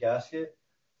 just a gasket,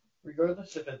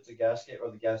 regardless if it's a gasket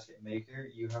or the gasket maker,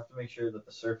 you have to make sure that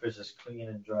the surface is clean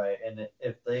and dry. And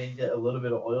if they get a little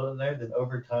bit of oil in there, then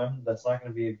over time that's not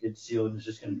going to be a good seal, and it's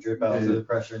just going to drip out through the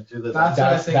pressure and through the. That's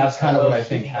what I think That's kind of what I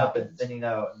think heating up and happened. thinning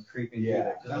out and creeping Yeah. through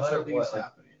there. 'Cause no That's what I matter think is what, like,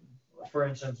 happening. for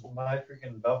instance, my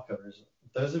freaking valve covers,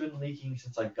 those have been leaking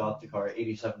since I got the car at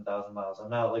 87,000 miles. I'm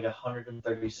now at like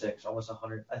 136, almost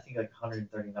 100, I think like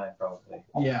 139 probably.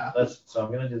 Yeah. So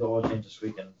I'm gonna do the oil change this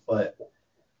weekend, but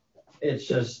it's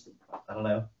just I don't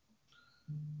know.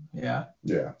 Yeah.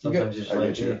 Yeah. Sometimes you just I like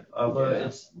get you. it. Although Yeah.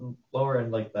 it's lower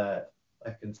end like that,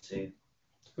 I can see.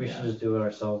 We Yeah. should just do it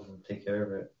ourselves and take care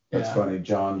of it. That's Yeah. funny.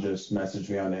 John just messaged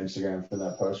me on Instagram for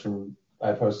that post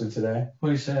I posted today. What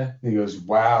do you say? He goes,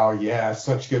 "Wow, yeah,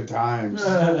 such good times."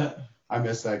 I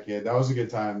miss that kid. That was a good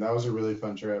time. That was a really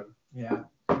fun trip. Yeah.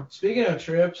 Speaking of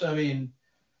trips, I mean,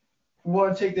 we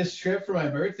want to take this trip for my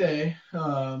birthday.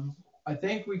 I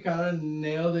think we kind of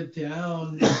nailed it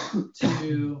down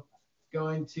to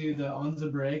going to the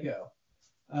Onza Borrego.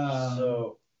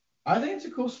 So I think it's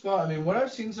a cool spot. I mean, what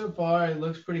I've seen so far, it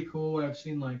looks pretty cool. What I've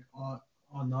seen like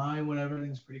online, whatever,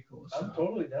 everything's pretty cool. So. I'm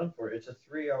totally down for it. It's a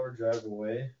 3-hour drive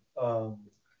away.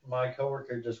 My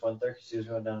coworker just went there because he was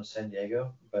going down to San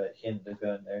Diego, but he ended up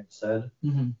going there instead.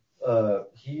 Mm-hmm.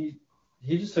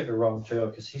 He just took a wrong trail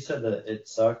because he said that it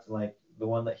sucked. Like the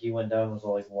one that he went down was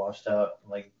all like washed out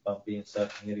and like bumpy and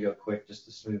stuff. And he had to go quick just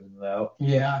to smoothen it out.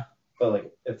 Yeah. But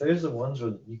like if there's the ones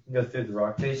where you can go through the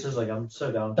rock faces, like I'm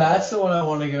so down. That's the one I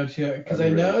want to go to because I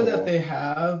That'd be know really that cool. they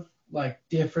have like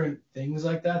different things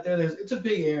like that there. It's a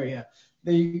big area.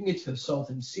 You can get to the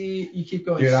Salton Sea. You keep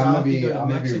going Dude, south. I'm gonna you be go to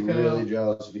Mexico. really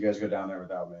jealous if you guys go down there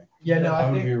without me. Yeah, no, I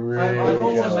I'm think gonna be really It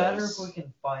doesn't jealous. matter if we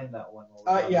can find that one.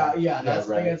 yeah. That's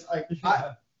the right. thing. It's like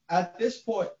at this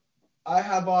point, I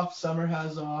have off. Summer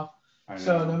has off. I know.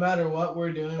 So no matter what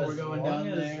we're doing, As we're going long down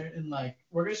as- there and like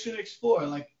we're just gonna explore.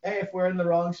 Like, hey, if we're in the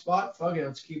wrong spot, fuck it,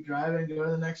 let's keep driving and go to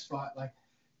the next spot. Like,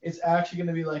 it's actually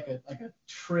gonna be like a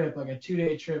trip, like a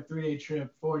 2-day trip, 3-day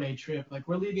trip, 4-day trip. Like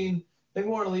we're leaving. I think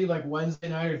we want to leave like Wednesday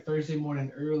night or Thursday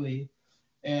morning early,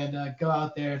 and go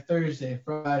out there Thursday,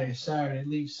 Friday, Saturday,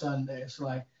 leave Sunday. So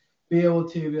like, be able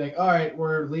to be like, all right,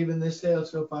 we're leaving this day.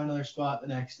 Let's go find another spot the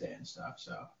next day and stuff.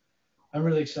 So I'm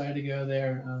really excited to go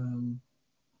there.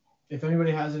 If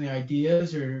anybody has any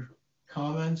ideas or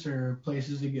comments or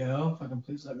places to go, fucking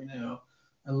please let me know.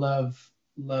 I love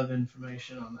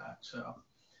information on that. So,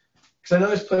 because I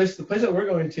know the place that we're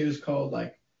going to is called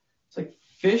it's like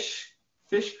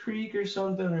Fish Creek or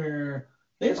something, or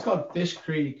I think it's called Fish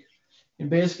Creek, and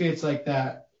basically it's like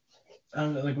that. I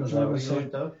don't know, like what Was Jordan that was what you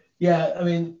saying. looked up? Yeah, I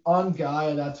mean on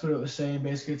Gaia, that's what it was saying.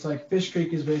 Basically, it's like Fish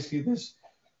Creek is basically this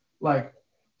like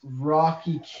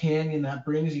rocky canyon that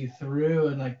brings you through,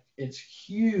 and like it's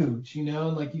huge, and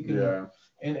like you can,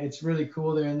 and it's really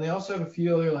cool there. And they also have a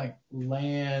few other like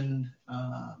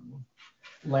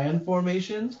land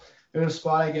formations. There's a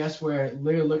spot I guess where it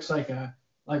literally looks like a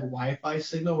Wi-Fi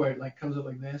signal where it like comes up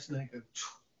like this and then it goes.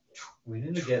 We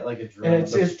need to get like a drone. And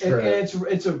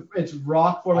it's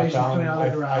rock formation coming out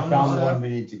of the ground. I found the one we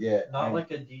need to get. Not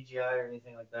like a DJI or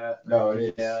anything like that. No,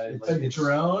 it's a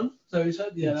drone. So you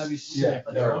said, yeah, that'd be sick.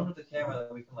 A drone with a camera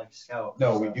that we can like scout.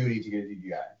 No, we do need to get a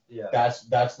DJI. Yeah. That's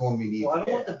the one we need. Well, I to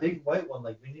don't get. want the big white one.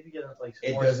 Like we need to get like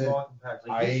It more doesn't- small compact.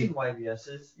 Like you've seen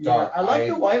YBS's. Yeah, I like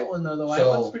the white one though. The white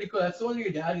one's pretty cool. That's the one your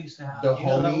dad used to have. The You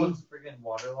know that homie- one's freaking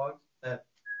waterlogged.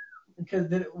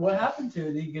 Because what happened to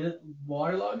it? Did you get it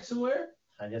waterlogged somewhere?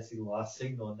 I guess he lost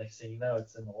signal, and next thing you know,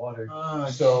 it's in the water. Oh,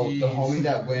 So geez. the homie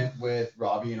that went with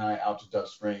Robbie and I out to Dove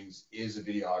Springs is a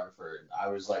videographer. I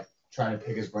was like trying to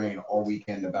pick his brain all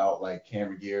weekend about like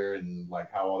camera gear and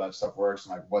like how all that stuff works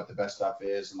and like what the best stuff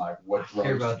is and like what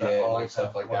drones to get and like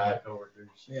stuff like that.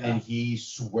 Yeah. And he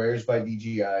swears by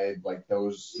DJI, like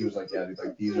those. He was like, yeah, dude,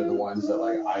 like these are the ones that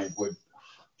like I would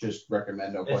just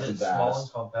recommend, no Is questions it small asked.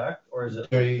 and compact, or is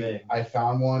it They- big? I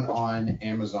found one on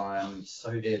Amazon. So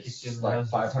you keep It's doing like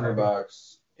that.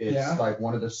 $500. It's Yeah. like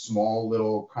one of the small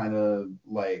little kind of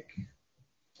like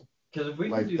Because if we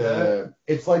can like do that,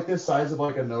 it's like the size of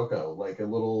like a Noco, like a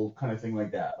little kind of thing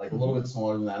like that, like a little bit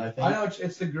smaller than that, I think. I know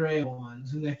it's the gray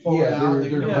ones, and they fold Yeah, out.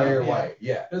 they're gray or white.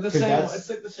 Yeah, They're the 'Cause same. that's- It's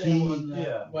like the same one.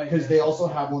 yeah. because they also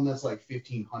have one that's like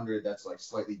 1500 that's like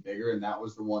slightly bigger, and that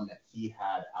was the one that he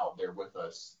had out there with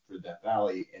us for Death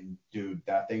Valley. And dude,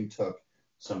 that thing took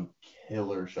some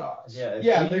killer shots. yeah, if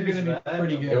Yeah, we they're use gonna be that,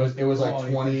 pretty good. It was like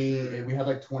Quality, 20. for sure. We had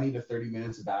like 20 to 30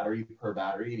 minutes of battery per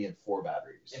battery, and he had 4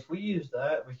 batteries. If we use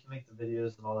that, we can make the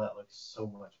videos and all that look so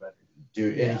much better.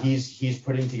 Dude, Yeah. and he's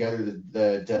putting together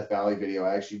the Death Valley video.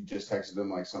 I actually just texted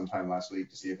him like sometime last week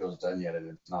to see if it was done yet, and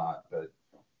it's not. But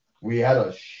we had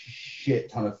a shit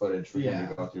ton of footage for him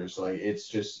to go through. So like,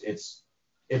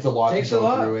 it's a lot. Takes to go a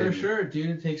lot through, for and, sure, dude.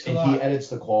 It takes a and lot. he edits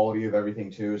the quality of everything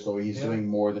too. So he's Yeah. doing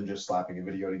more than just slapping a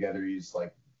video together. He's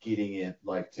like getting it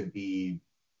like to be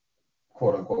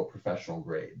quote unquote professional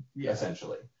grade, Yeah.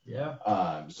 essentially. Yeah.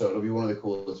 So it'll be one of the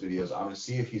coolest videos. I'm gonna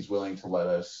see if he's willing to let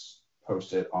us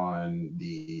post it on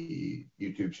the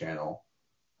YouTube channel.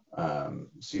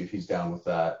 See if he's down with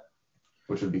that,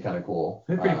 which would be kind of cool.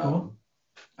 That'd be pretty cool.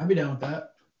 I'd be down with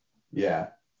that. Yeah,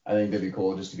 I think that'd be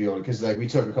cool just to be able to, because like we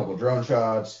took a couple drone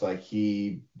shots. Like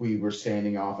we were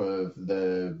standing off of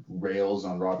the rails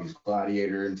on Robbie's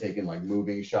Gladiator and taking like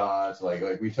moving shots. Like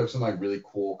we took some like really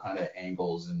cool kind of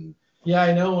angles and. Yeah,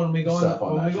 I know. When we go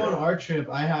on our trip,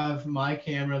 I have my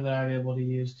camera that I'm able to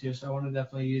use too. So I want to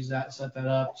definitely use that, set that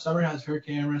up. Summer has her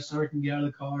camera. Summer can get out of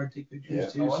the car and take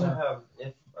pictures too. I want to have,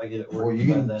 if I get it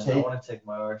working by then, I want to take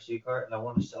my RC cart and I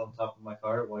want to sit on top of my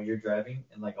car while you're driving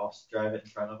and like I'll drive it in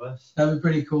front of us. That'd be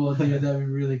pretty cool, dude. That'd be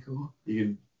really cool.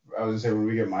 I was gonna say when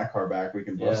we get my car back, we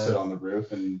can both sit on the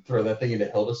roof and throw that thing into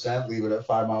hill descent, leave it at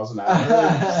 5 miles an hour.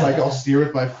 Just like I'll steer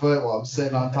with my foot while I'm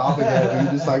sitting on top of it, and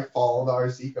we just like follow the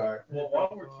RC car. Well, while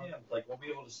we're camped, like we'll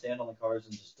be able to stand on the cars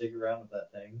and just dig around with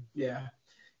that thing.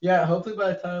 Yeah. Hopefully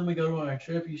by the time we go to our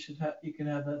trip, you can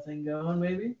have that thing going,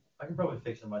 maybe. I can probably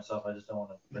fix it myself. I just don't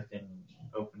want to freaking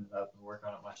open it up and work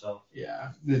on it myself. Yeah.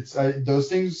 It's those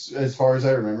things, as far as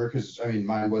I remember, because I mean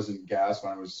mine wasn't gas,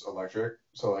 mine was electric,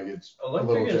 so like it's electric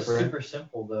a little is different. Super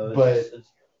simple though. But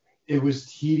it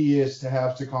was tedious to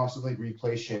have to constantly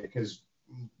replace shit because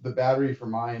the battery for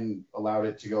mine allowed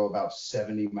it to go about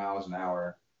 70 miles an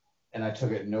hour, and I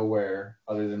took it nowhere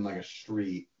other than like a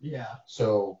street. Yeah.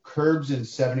 So curbs and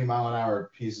 70-mile-an-hour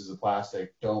pieces of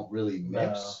plastic don't really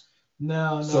mix.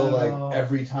 No. So like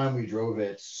every time we drove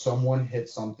it, someone hit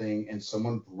something and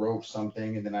someone broke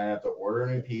something, and then I have to order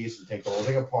a new piece and take the whole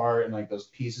thing apart, and like those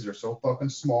pieces are so fucking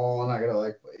small, and I gotta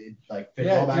like fit it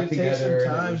all back together. Take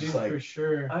some time, dude, for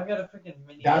sure. I've got a freaking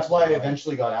mini. That's why I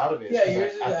eventually got out of it. Yeah,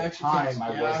 yours is at the time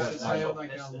I wasn't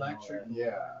like an electric.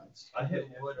 Yeah. I hit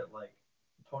wood at like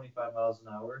 25 miles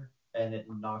an hour, and it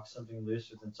knocks something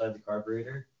loose with inside the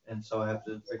carburetor, and so I have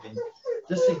to freaking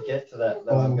just to get to that.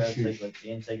 Though I've got to take like the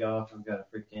intake off. I've got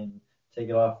to freaking take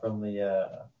it off from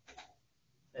the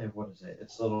what is it?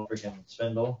 It's a little freaking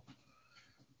spindle.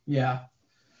 Yeah.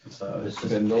 So it's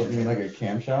spindle. You mean like a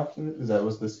camshaft? Is that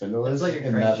what the spindle is? It's like a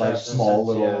in that like small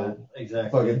little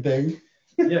fucking thing.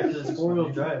 Yeah, because it's 4-wheel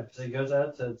drive. So it goes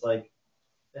out to it's like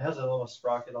it has a little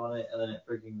sprocket on it, and then it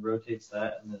freaking rotates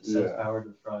that, and then it sends power to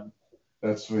the front.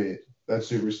 That's sweet. That's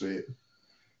super sweet.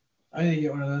 I need to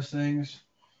get one of those things.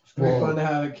 It's pretty fun to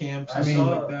have at camps. I mean,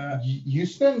 like that. You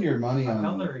spend your money on. I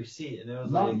found the receipt, and it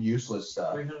was not like useless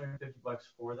stuff. $350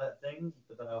 for that thing,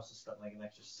 but then I also spent like an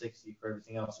extra $60 for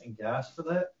everything else and gas for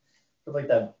that. For like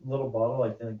that little bottle, I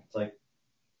think it's like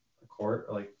a quart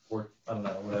or like $4, I don't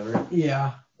know, whatever.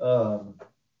 Yeah.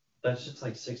 That's just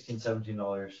like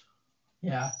 $16-17.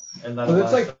 Yeah. And that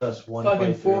it's like us one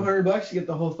fucking $400 to get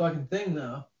the whole fucking thing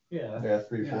though. Yeah. Yeah,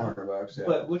 $300-400. Yeah.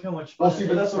 But look how much. Well, see,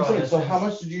 but that's what I'm saying. So how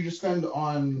much did you just spend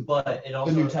on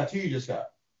the new tattoo you just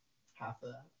got? Half of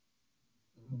that.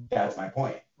 That's my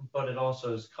point. But it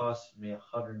also has cost me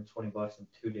 $120 in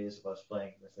 2 days of us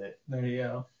playing with it. There you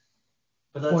go.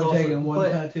 But that's also taking one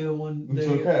tattoo, one. It's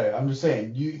okay. I'm just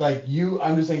saying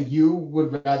I'm just saying you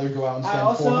would rather go out and spend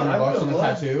 $400 on a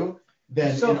tattoo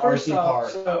than an RC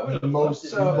car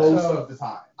most of the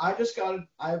time. I just got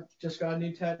a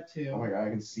new tattoo. Oh my god, I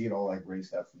can see it all like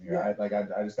raised up from here. Yeah.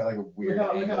 I just got like a weird.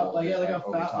 Look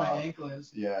how fat my ankle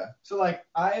is. Yeah. So like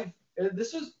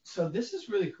this is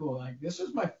really cool. Like this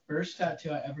was my first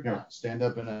tattoo I ever got. Stand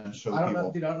up and show people. I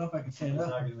don't know if I can stand up.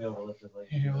 It's not gonna be able to lift it like.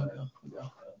 Here we go.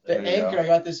 The anchor, I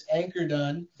got this anchor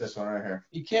done. This one right here.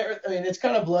 You can't. I mean, it's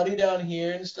kind of bloody down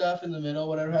here and stuff in the middle.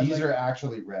 Whatever. These are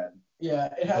actually red.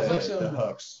 Yeah, it has the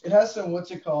hooks. It has some what's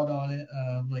it called on it?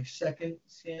 Like second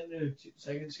skin,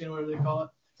 whatever they call it.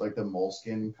 It's like the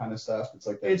moleskin kind of stuff. It's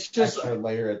like the extra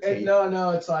layer of tape. No,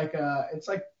 it's like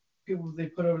people they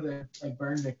put over their like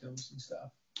burn victims and stuff.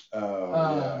 Oh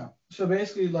yeah. So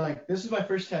basically, like this is my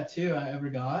first tattoo I ever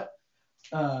got.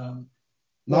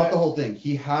 Not the whole thing.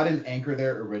 He had an anchor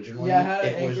there originally. Yeah, I had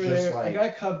an anchor there. I got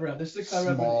a cover up. This is the cover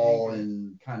up. Small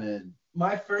and kind of.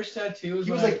 My first tattoo was.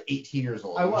 He was like 18 years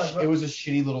old. I was. It was a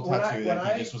shitty little tattoo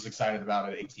that he just was excited about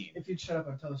at 18. If you'd shut up,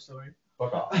 I'd tell the story.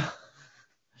 Fuck off.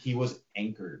 He was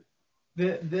anchored.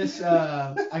 I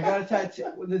got a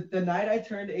tattoo. The night I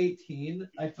turned 18,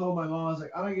 I told my mom, I was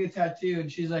like, I'm gonna get a tattoo,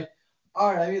 and she's like,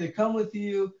 all right, I either come with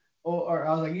you, or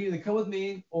I was like, you either come with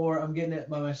me, or I'm getting it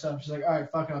by myself. She's like, all right,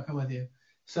 fuck it, I'll come with you.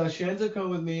 So she ends up coming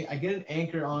with me. I get an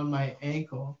anchor on my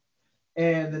ankle,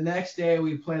 and the next day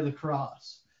we play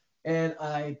lacrosse, and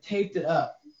I taped it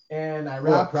up, and I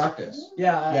wrapped practice.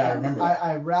 Yeah, I remember.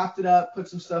 I wrapped it up, put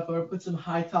some stuff over, put some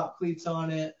high top cleats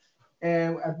on it,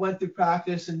 and I went through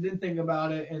practice and didn't think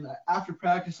about it. And after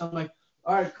practice, I'm like,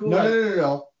 all right, cool.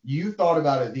 No. You thought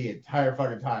about it the entire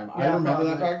fucking time. Yeah, I remember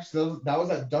that practice. That was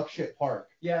at Duck Shit Park.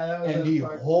 Yeah, that was. And the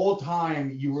whole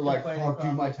time you were like, "Fuck,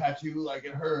 dude, my tattoo, like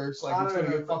it hurts, like it's gonna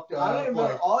get fucked up." I don't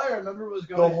remember. Like, all I remember was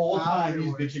going. The whole time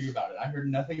he's bitching about it. I heard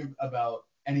nothing about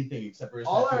anything except for his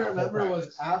All I tattoo the whole remember was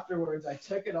practice. afterwards, I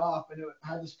took it off and it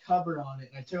had this cover on it.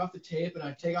 And I took off the tape and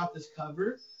I take off this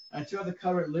cover. And I took off the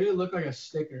cover. It literally looked like a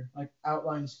sticker, like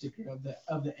outline sticker of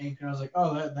the ink. And I was like,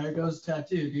 oh, there goes the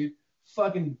tattoo, dude.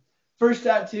 Fucking first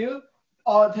tattoo.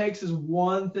 All it takes is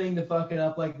one thing to fuck it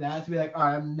up like that to be like, all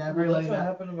right, I'm never letting that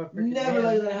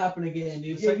happen again,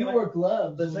 dude. Yeah, you wore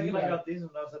gloves. The second I got these when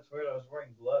I was at Toyota, I was wearing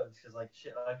gloves because like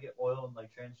shit, I'd get oil and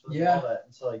like transfer and all that,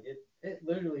 and so like it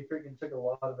literally freaking took a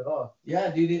lot of it off.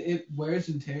 Yeah, dude, it wears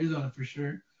and tears on it for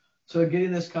sure. So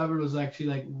getting this covered was actually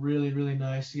like really, really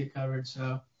nice to get covered.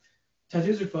 So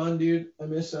tattoos are fun, dude. I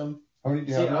miss them. How many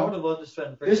do you See, have? I would have loved to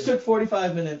spend. This took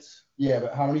 45 minutes. Yeah,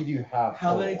 but how many do you have?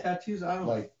 How total? many tattoos? I don't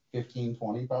know. Like 15,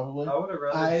 20 probably. I would have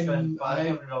rather spent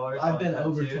 $500. I've been on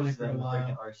over tattoos 20 for a than while.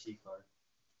 freaking RC car.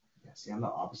 Yeah, see, I'm the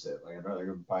opposite. Like, I'd rather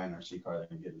go buy an RC car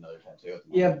than get another tattoo.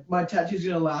 Yeah, my tattoo's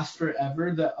gonna last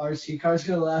forever. The RC car's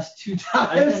gonna last 2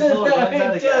 times. Until it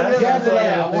runs out of gas.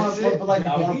 I want to put like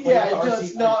I want to play Yeah, with the until RC.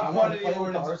 it's not I want fun to play anymore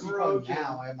with the and it's RC car broken.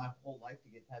 now. I have my whole life to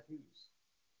get tattoos.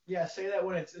 Yeah, say that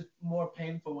when it's more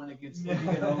painful when it gets when you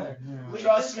Yeah. get older. Look at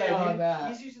Trust this me guy, on dude. that.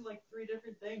 He's using like 3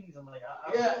 different things. I'm like,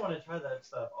 I Yeah. really want to try that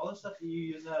stuff. All the stuff that you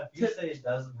use now, if you say it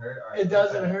doesn't hurt, all right. It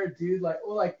doesn't hurt, dude. Like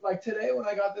today when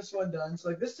I got this one done, so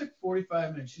like this took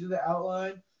 45 minutes. She did the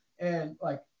outline and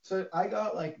like so I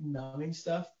got like numbing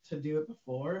stuff to do it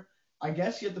before. I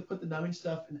guess you have to put the numbing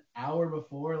stuff an hour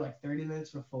before, like 30 minutes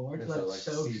before, to let it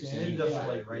soak in. He does it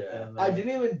like right then. I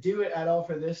didn't even do it at all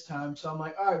for this time, so I'm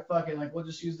like, all right, fuck it, like we'll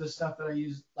just use the stuff that I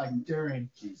used like during.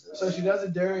 Jesus. So she does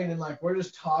it during, and like we're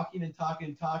just talking and talking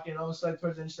and talking, and all of a sudden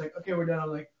towards the end she's like, okay, we're done.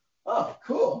 I'm like, oh,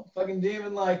 cool. Fucking didn't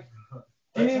even like.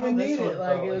 Didn't even need it.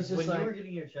 Like it was just when like you were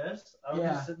getting your chest, I was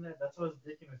just sitting there. That's what I was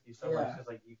dicking with you so much because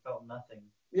like you felt nothing.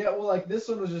 Yeah, well, like this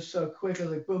one was just so quick. I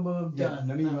was like, boom, boom, Yeah, done.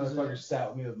 none of you motherfuckers sat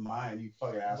with me with mine. You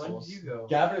fucking assholes. When did you go?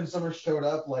 Gavin and Summer showed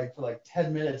up like for like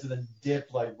 10 minutes and then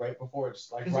dipped like right before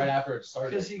it's like right after it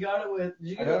started. Because he got it with. Did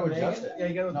you I get got it with Megan? Justin. Yeah,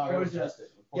 you got it with No, I got it with Porzio. Justin.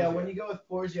 Yeah, when you go with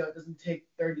Porzio, it doesn't take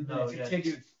 30 No, minutes. yeah, It takes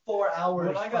dude. 4 hours.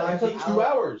 When I got- I took 2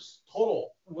 hours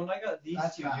total. When I got these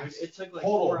That's two, dude, fast. it took like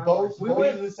Total. 4 hours. Both We both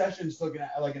went- of the sessions took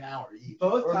like an hour each.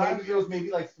 Both or times- maybe it was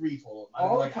maybe like 3 total. Not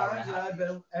All the like hour and a times that half. I've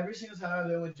been, every single time I've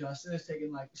been with Justin, it's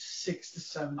taken like 6 to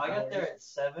 7 hours. I got there at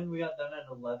 7. We got done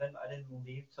at 11. I didn't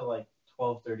leave till like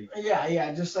 12:30.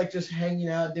 Yeah, just hanging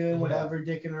out, doing whatever,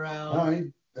 dicking around. No,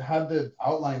 I had the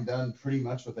outline done pretty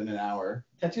much within an hour.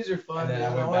 Tattoos are fun. And then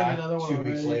man. I went wanna get back another one 2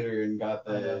 weeks already. later and got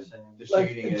I know, the same. Like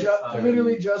shading.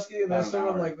 literally just getting this about an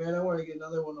one. I'm hour. like, man, I want to get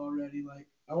another one already. Like,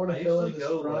 I want to I fill in usually this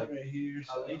go, front like, right here.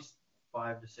 So. At least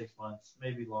 5 to 6 months,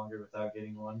 maybe longer, without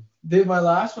getting one. Dude, my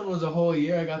last one was a whole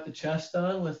year. I got the chest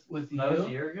done with you. That was a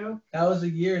year ago. That was a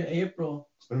year in April.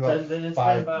 It's been about Then it's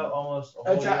 5 been about almost. A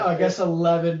That's whole year. I guess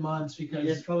 11 months because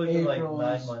It's probably been like April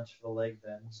 9 was- months for the leg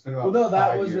then. It's been Well, about no, that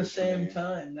 5 was the years for same me.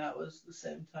 time. That was the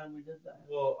same time we did that.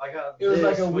 Well, I got. It was this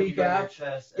like a when week you got your after.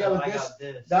 Chest, Yeah, and but I this- got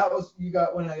this. That was you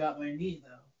got when I got my knee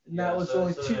though. And Yeah, that was so-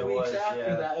 only so 2 it weeks was, after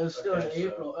yeah. that. It was still Okay, in so,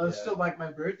 April. It was yeah. still like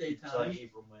my birthday It's time. like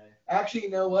April, May. Actually, you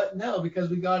know what? No, because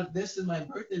we got this in my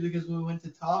birthday because when we went to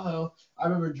Tahoe, I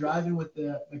remember driving with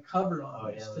the cover on.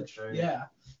 Oh, this yeah, to- that's right. yeah.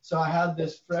 So I had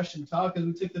this fresh in Tahoe because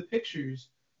we took the pictures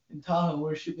in Tahoe. We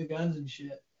were shooting the guns and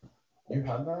shit. You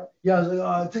had that? Yeah, I was like, oh,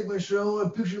 I'll take my shirt off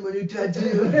and picture my new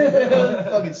tattoo.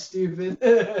 Fucking stupid.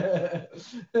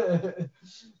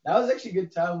 That was actually a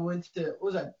good time. We went to, what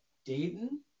was that,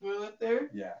 Dayton? When we went there?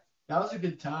 Yeah. That was a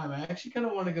good time. I actually kind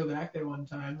of want to go back there one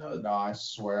time. That was, No, I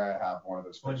swear I have one of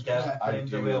those When pictures. Gavin I claimed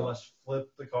that do. we almost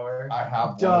flipped the car. I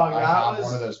have Dog, one. I that have was-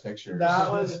 one of those pictures. that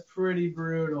was pretty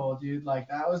brutal, dude. Like,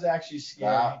 that was actually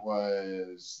scary. That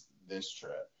was this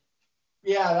trip.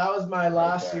 Yeah, that was my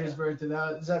last there. year's birthday.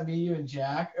 Is that me, you, and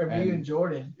Jack? Or me, And you, and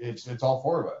Jordan? It's all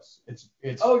 4 of us.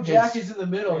 Oh, Jack it's- is in the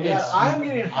middle. it's- Yeah, I'm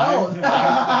getting held.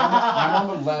 I'm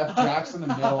on the left, Jack's in the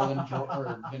middle, I'm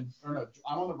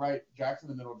on the right, Jack's in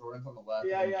the middle, Jordan's on the left.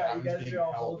 Yeah, and you Gavin's guys being are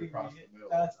all held holding across me. the middle.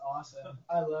 That's awesome.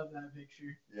 I love that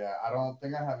picture. Yeah, I don't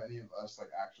think I have any of us like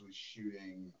actually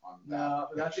shooting on that. No,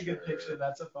 but that's a good picture.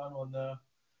 That's a fun one though.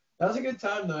 That was a good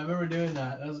time though. I remember doing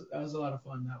that. That was a lot of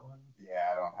fun. That one. Yeah,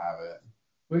 I don't have it.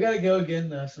 We gotta go again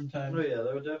though sometime. Oh yeah,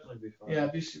 that would definitely be fun. Yeah,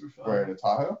 it'd be super fun. Where, to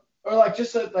Tahoe? Or like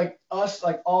just like us,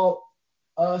 like all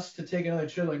us to take another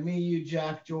trip, like me, you,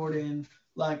 Jack, Jordan,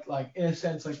 like in a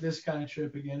sense, like this kind of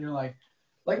trip again. You're like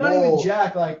not even Well,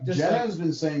 Jack, like just Jenna's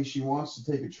been saying she wants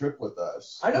to take a trip with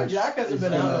us. I know which Jack hasn't is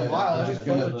been out in a gonna- while. which I is just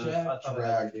feel gonna with Jack.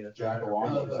 drag Jack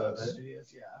along Oh, with the us.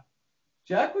 studios, yeah.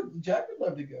 Jack would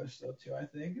love to go still too. I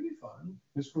think it'd be fun.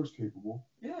 His car's capable.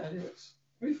 Yeah, it is.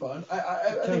 It'd be fun.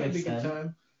 I think it'd be a good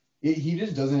time. He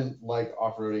just doesn't like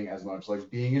off-roading as much. Like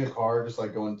being in a car, just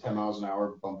like going 10 miles an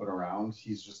hour, bumping around.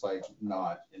 He's just like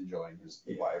not enjoying his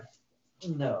life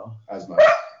No. as much.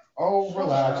 Oh,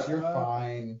 relax, you're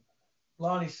fine.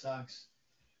 Lonnie sucks.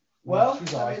 Well,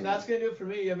 She's I mean, awesome. that's gonna do it for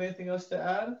me. You have anything else to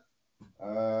add?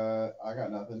 I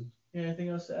got nothing. Anything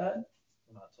else to add?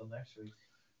 Not till next week.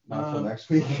 Not till next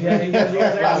week. Yeah, you guys,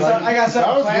 I got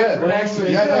something planned for next week.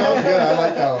 Yeah, that was good. I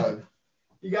like that one.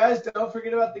 You guys, don't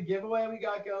forget about the giveaway we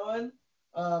got going.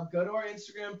 Go to our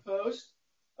Instagram post.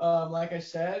 Like I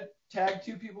said, tag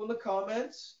 2 people in the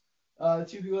comments. The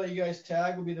 2 people that you guys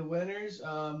tag will be the winners.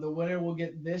 The winner will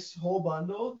get this whole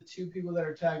bundle. The 2 people that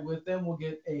are tagged with them will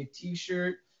get a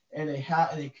T-shirt and a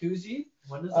hat and a koozie.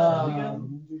 When does that end again? Are you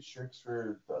gonna do shirts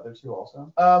for the other 2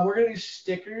 also? We're gonna do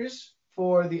stickers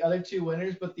for the other 2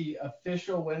 winners, but the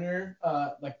official winner,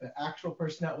 like the actual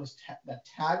person that was that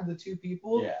tagged the 2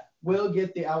 people, will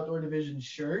get the outdoor division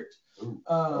shirt. Ooh,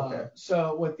 okay.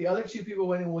 So with the other 2 people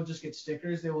winning, we'll just get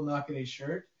stickers. They will not get a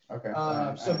shirt. Okay.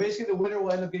 So basically, the winner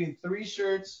will end up getting 3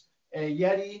 shirts, a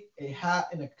Yeti, a hat,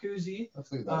 and a koozie.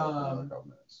 Let's leave that up for another couple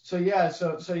minutes. So yeah,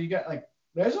 so you got like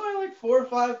there's only like 4 or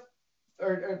 5.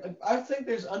 Or I think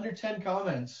there's under 10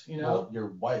 comments, you know. Well, your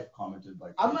wife commented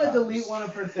like. I'm gonna delete one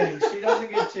of her things. She doesn't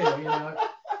get 2, you know.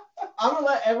 I'm gonna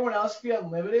let everyone else be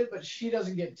unlimited, but she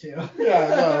doesn't get 2.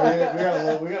 Yeah,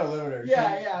 no, we gotta limit her.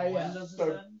 Yeah. When does this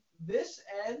end? This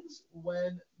ends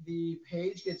when the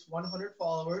page gets 100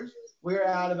 followers. We're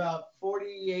at about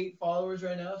 48 followers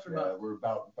right now. So we're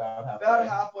about halfway. About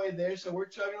halfway there. So we're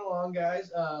chugging along,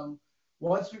 guys.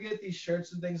 Once we get these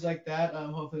shirts and things like that,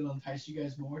 hopefully it'll entice you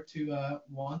guys more to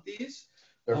want these.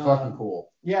 They're fucking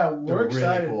cool. Yeah, we're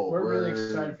excited. Really cool. We're really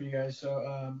excited for you guys.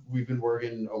 So we've been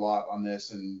working a lot on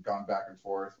this and gone back and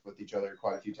forth with each other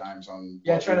quite a few times on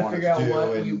trying to figure out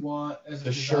what we want as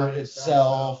the shirt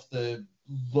itself, the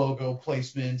logo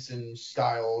placements and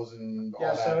styles and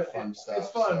all that fun stuff. It's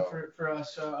fun for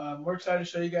us. So we're excited to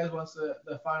show you guys once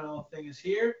the final thing is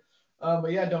here.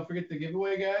 But yeah, don't forget the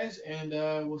giveaway, guys, and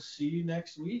we'll see you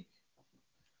next week.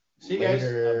 See you guys.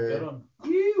 Later. Have a good one.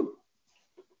 Woo!